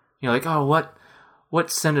 you know, like, oh,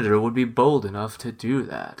 what senator would be bold enough to do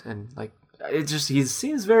that? And, like, he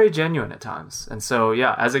seems very genuine at times. And so,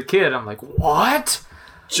 yeah, as a kid, I'm like, what?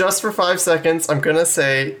 Just for 5 seconds, I'm going to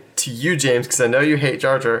say to you, James, because I know you hate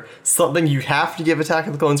Jar Jar, something you have to give Attack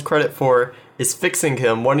of the Clones credit for is fixing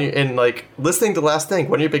him. And, like, listening to Last Thing,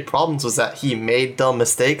 one of your big problems was that he made dumb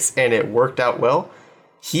mistakes and it worked out well.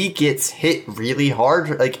 He gets hit really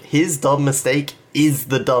hard. Like, his dumb mistake is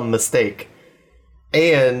the dumb mistake.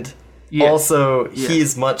 And also, he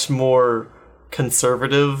is much more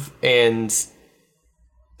conservative and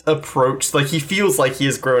approached. Like, he feels like he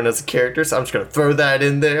has grown as a character, so I'm just going to throw that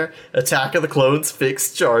in there. Attack of the Clones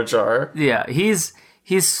fixed Jar Jar. Yeah, he's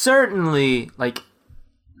certainly, like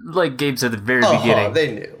Gabe said at the very beginning.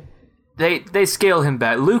 They knew. They scale him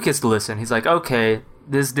back. Lucas listened. He's like, okay,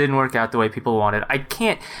 this didn't work out the way people wanted.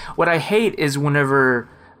 What I hate is whenever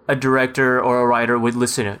a director or a writer would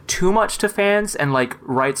listen too much to fans and, like,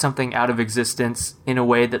 write something out of existence in a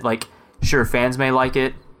way that, like, sure, fans may like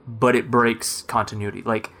it, but it breaks continuity.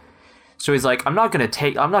 Like, so he's like, I'm not going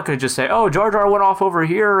to just say, oh, Jar Jar went off over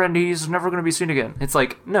here and he's never going to be seen again. It's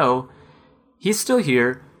like, no, he's still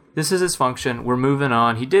here. This is his function. We're moving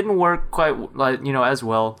on. He didn't work quite, like, you know, as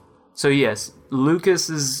well. So yes,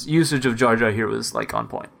 Lucas's usage of Jar Jar here was, like, on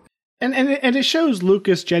point. And it shows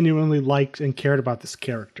Lucas genuinely liked and cared about this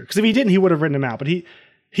character. Because if he didn't, he would have written him out. But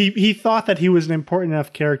he thought that he was an important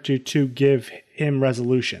enough character to give him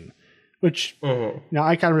resolution, which now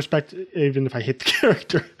I kind of respect, even if I hate the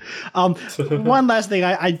character. One last thing,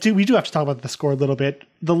 we do have to talk about the score a little bit.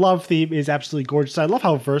 The love theme is absolutely gorgeous. I love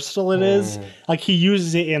how versatile it is. Like he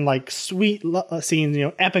uses it in like sweet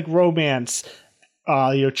scenes, epic romance,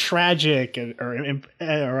 tragic or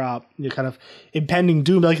kind of impending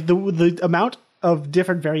doom. Like the amount of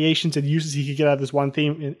different variations and uses he could get out of this one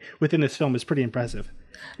theme within this film is pretty impressive.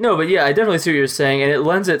 No, but yeah, I definitely see what you're saying, and it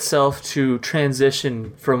lends itself to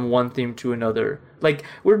transition from one theme to another. Like,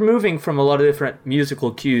 we're moving from a lot of different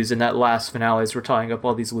musical cues in that last finale as we're tying up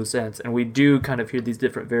all these loose ends, and we do kind of hear these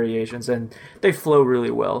different variations, and they flow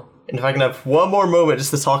really well. And if I can have one more moment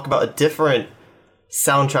just to talk about a different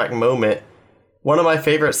soundtrack moment, one of my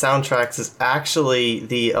favorite soundtracks is actually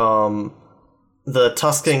the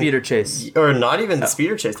Tuscan Speeder Chase, or not even the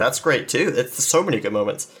Speeder Chase. That's great too. It's so many good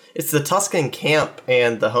moments. It's the Tuscan camp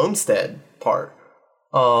and the homestead part.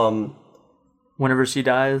 Whenever she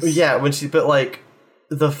dies, yeah, but like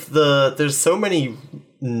there's so many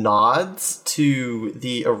nods to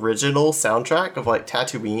the original soundtrack of like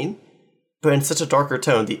Tatooine, but in such a darker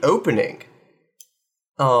tone. The opening,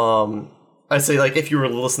 I say, like, if you were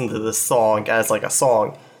to listen to this song as like a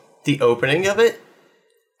song, the opening of it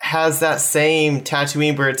has that same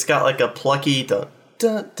Tatooine where it's got like a plucky dun,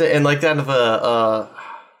 dun, dun, and like kind of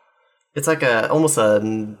it's like almost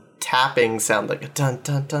a tapping sound, like a dun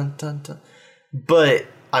dun dun dun dun. But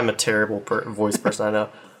I'm a terrible voice person, I know.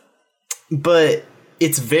 But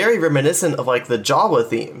it's very reminiscent of like the Jawa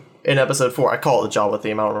theme in episode 4. I call it the Jawa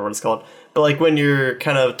theme. I don't remember what it's called. But like when you're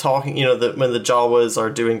kind of talking, when the Jawas are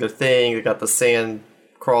doing their thing, they got the sand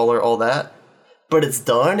crawler, all that. But it's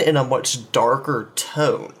done in a much darker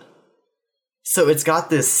tone. So it's got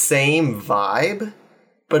this same vibe,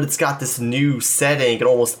 but it's got this new setting, an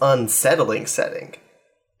almost unsettling setting.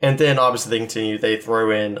 And then obviously they throw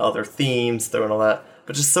in other themes, throw in all that.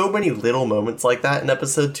 But just so many little moments like that in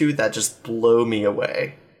episode 2 that just blow me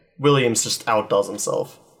away. Williams just outdoes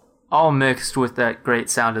himself. All mixed with that great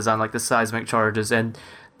sound design, like the seismic charges and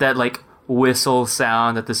that like whistle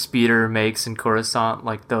sound that the speeder makes in Coruscant,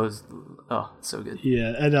 like those. Oh, so good.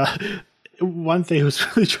 Yeah, and one thing was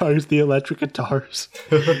really charming is the electric guitars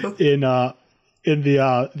in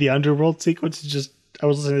the underworld sequence. Just I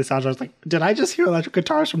was listening to the sound, I was like, did I just hear electric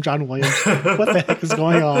guitars from John Williams? What the heck is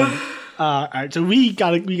going on? All right, so we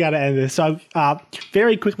gotta end this. So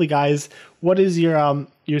very quickly, guys, what is your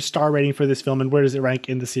star rating for this film, and where does it rank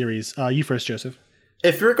in the series? You first, Joseph.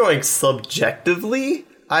 If you're going subjectively,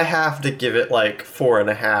 I have to give it like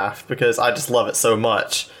 4.5 because I just love it so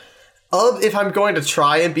much. If I'm going to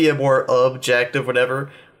try and be a more objective,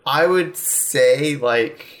 whatever, I would say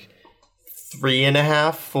like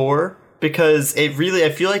 3.5, 4, because it really, I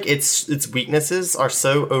feel like its weaknesses are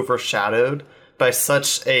so overshadowed by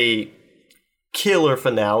such a killer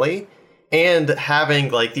finale, and having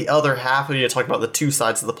like the other half of talking about the two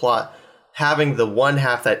sides of the plot, having the one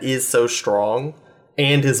half that is so strong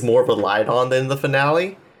and is more relied on than the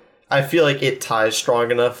finale, I feel like it ties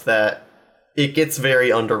strong enough that it gets very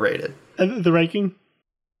underrated. And the ranking?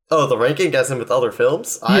 Oh, the ranking as in with other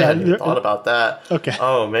films? I hadn't even thought about that. Okay.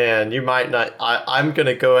 Oh man, you might not. I'm going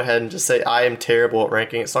to go ahead and just say I am terrible at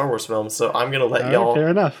ranking Star Wars films, so I'm going to let y'all. Fair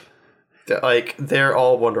enough. Like, they're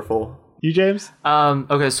all wonderful. You, James?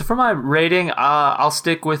 Okay, so for my rating, I'll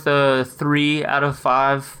stick with a 3 out of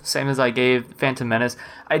 5, same as I gave Phantom Menace.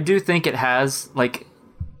 I do think it has, like,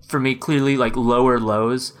 for me, clearly, like, lower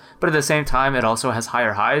lows, but at the same time, it also has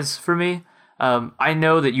higher highs for me. I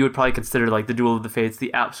know that you would probably consider, like, the Duel of the Fates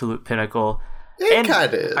the absolute pinnacle. It kind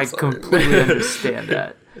of is. I completely understand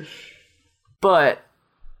that. But,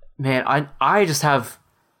 man, I just have...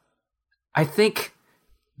 I think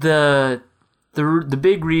the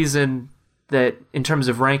big reason that, in terms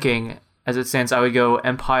of ranking, as it stands, I would go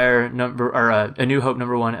Empire A New Hope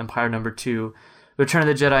number 1, Empire number 2, Return of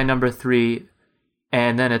the Jedi number 3,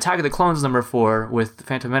 and then Attack of the Clones number 4 with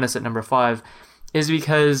Phantom Menace at number 5, is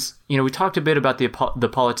because, we talked a bit about the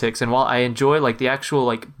politics, and while I enjoy like the actual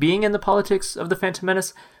like being in the politics of the Phantom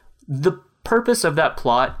Menace, the purpose of that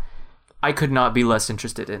plot I could not be less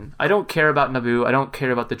interested in. I don't care about Naboo. I don't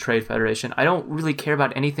care about the Trade Federation. I don't really care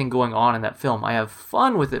about anything going on in that film. I have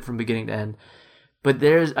fun with it from beginning to end, but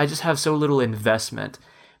I just have so little investment.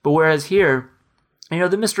 But whereas here,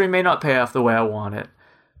 the mystery may not pay off the way I want it,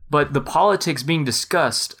 but the politics being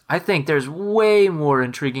discussed, I think there's way more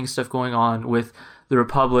intriguing stuff going on with the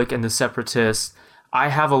Republic and the Separatists. I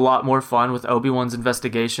have a lot more fun with Obi-Wan's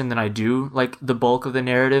investigation than I do like the bulk of the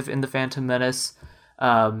narrative in The Phantom Menace.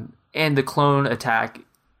 And the clone attack,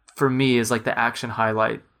 for me, is like the action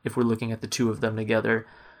highlight if we're looking at the two of them together.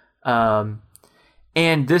 And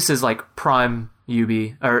this is like prime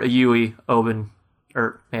Yui Oben.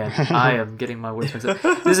 Man, I am getting my words mixed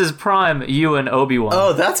up. This is prime Ewan Obi-Wan.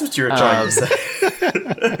 Oh, that's what you were trying to say.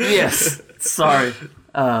 Yes, sorry.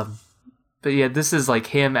 But yeah, this is like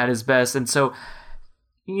him at his best. And so,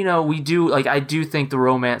 I do think the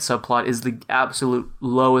romance subplot is the absolute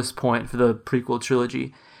lowest point for the prequel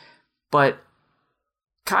trilogy. But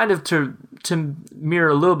kind of to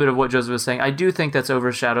mirror a little bit of what Joseph was saying, I do think that's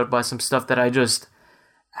overshadowed by some stuff that I just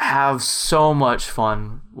have so much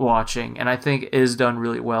fun watching, and I think is done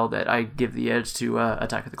really well, that I give the edge to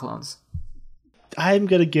Attack of the Clones. I'm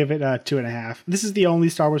going to give it a 2.5. This is the only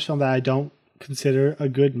Star Wars film that I don't consider a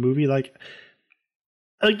good movie. Like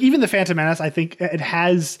even The Phantom Menace, I think it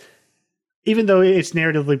has, even though it's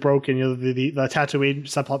narratively broken, the Tatooine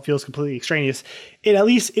subplot feels completely extraneous. At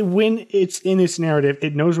least when it's in its narrative,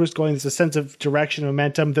 it knows where it's going. There's a sense of direction,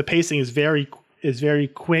 momentum. The pacing is very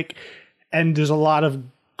quick, and there's a lot of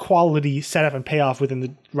quality setup and payoff within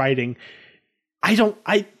the writing. I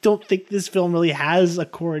don't think this film really has a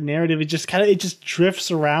core narrative. It just drifts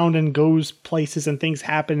around and goes places, and things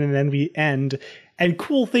happen, and then we end. And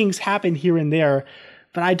cool things happen here and there,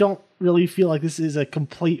 but I don't really feel like this is a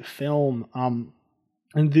complete film.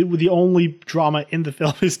 And the only drama in the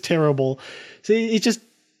film is terrible. So it just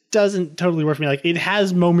doesn't totally work for me. Like, it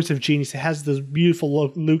has moments of genius. It has those beautiful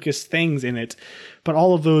Lucas things in it, but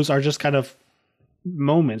all of those are just kind of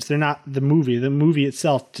moments. They're not the movie. The movie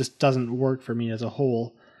itself just doesn't work for me as a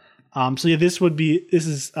whole. So yeah, this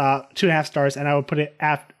is 2.5 stars, and I would put it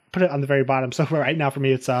on the very bottom. So right now for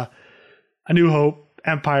me, it's A New Hope,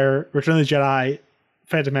 Empire, Return of the Jedi,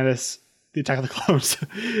 Phantom Menace, The Attack of the Clones.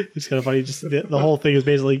 It's kind of funny. Just the whole thing is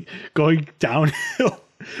basically going downhill.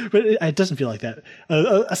 But it doesn't feel like that.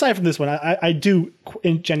 Aside from this one, I do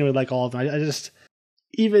genuinely like all of them.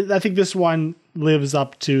 I think this one lives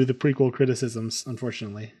up to the prequel criticisms,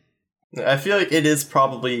 unfortunately. I feel like it is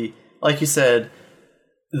probably, like you said,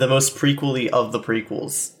 the most prequel-y of the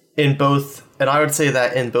prequels. In both, and I would say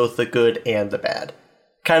that in both the good and the bad.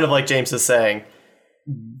 Kind of like James is saying,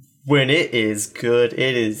 when it is good,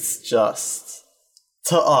 it is just,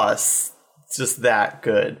 to us, just that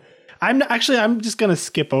good. I'm just gonna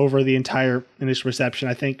skip over the entire initial reception.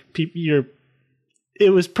 I think it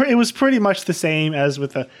was pretty much the same as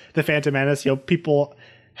with the Phantom Menace. People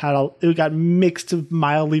it got mixed,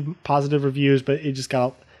 mildly positive reviews, but it just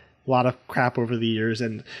got a lot of crap over the years,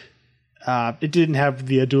 and it didn't have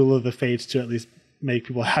the Duel of the Fates to at least make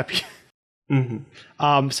people happy.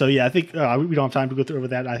 Mm-hmm. So yeah, I think we don't have time to go through over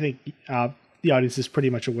that. I think the audience is pretty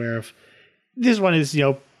much aware of this one is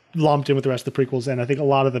lumped in with the rest of the prequels, and I think a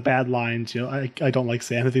lot of the bad lines, I don't like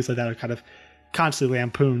Sam and things like that, are kind of constantly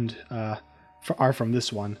lampooned are from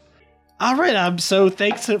this one. All right, so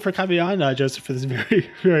thanks for coming on, Joseph, for this very,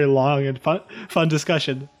 very long and fun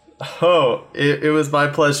discussion. Oh, it was my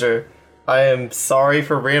pleasure. I am sorry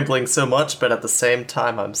for rambling so much, but at the same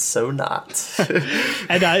time, I'm so not.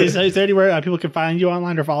 And is there anywhere people can find you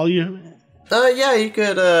online or follow you? Yeah, you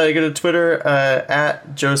could go to Twitter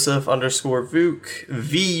at Joseph_Vuke,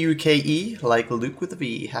 VUKE, like Luke with a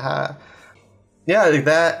V. Haha. Yeah, like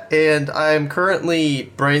that. And I'm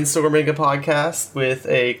currently brainstorming a podcast with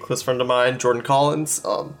a close friend of mine, Jordan Collins.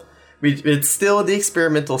 It's still in the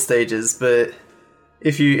experimental stages, but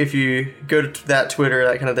if you go to that Twitter,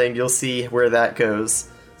 that kind of thing, you'll see where that goes.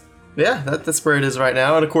 Yeah, that's where it is right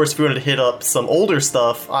now. And of course, if you wanted to hit up some older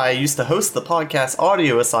stuff, I used to host the podcast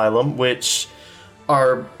Audio Asylum, which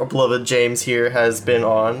our beloved James here has been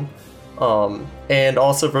on, and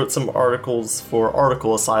also wrote some articles for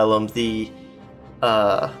Article Asylum, the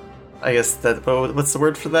I guess that what's the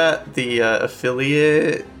word for that? The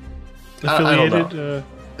affiliated. The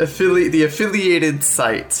affiliated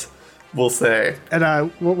site, we'll say.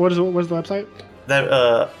 And what is the website?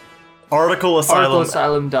 That Article Asylum.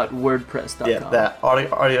 Articleasylum.wordpress.com. Yeah, that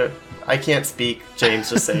audio. I can't speak.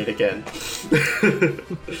 James, just say it again.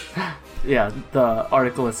 Yeah, the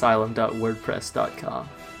articleasylum.wordpress.com.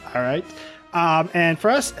 All right. And for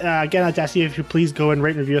us, again, I'd ask you if you please go and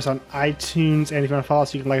rate and review us on iTunes. And if you want to follow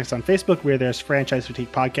us, you can like us on Facebook, where there's Franchise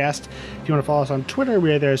Fatigue Podcast. If you want to follow us on Twitter,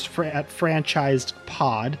 where there's at Franchised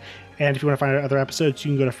Pod. And if you want to find our other episodes,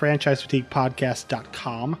 you can go to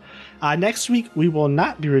franchisefatiguepodcast.com. Next week, we will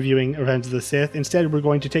not be reviewing Revenge of the Sith. Instead, we're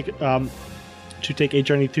going to take a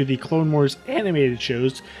journey through the Clone Wars animated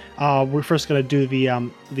shows. We're first going to do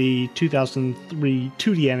the 2003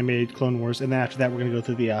 2D animated Clone Wars, and then after that, we're going to go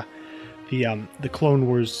through the Clone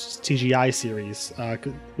Wars CGI series,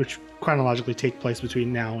 which chronologically take place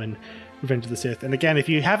between now and Revenge of the Sith. And again, if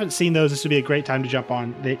you haven't seen those, this would be a great time to jump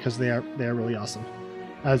on because they are really awesome.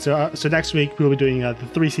 So next week we'll be doing the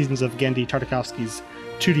 3 seasons of Genndy Tartakovsky's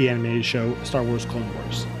 2D animated show, Star Wars Clone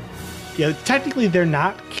Wars. Yeah, technically they're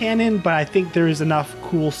not canon, but I think there is enough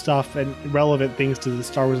cool stuff and relevant things to the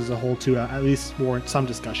Star Wars as a whole to at least warrant some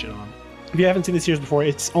discussion on. If you haven't seen the series before,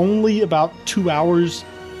 it's only about 2 hours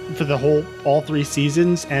for all 3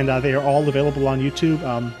 seasons, and they are all available on YouTube.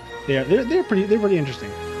 They're pretty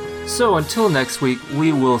interesting. So until next week,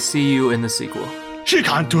 we will see you in the sequel. She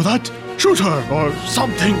can't do that! Shoot her or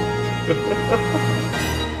something!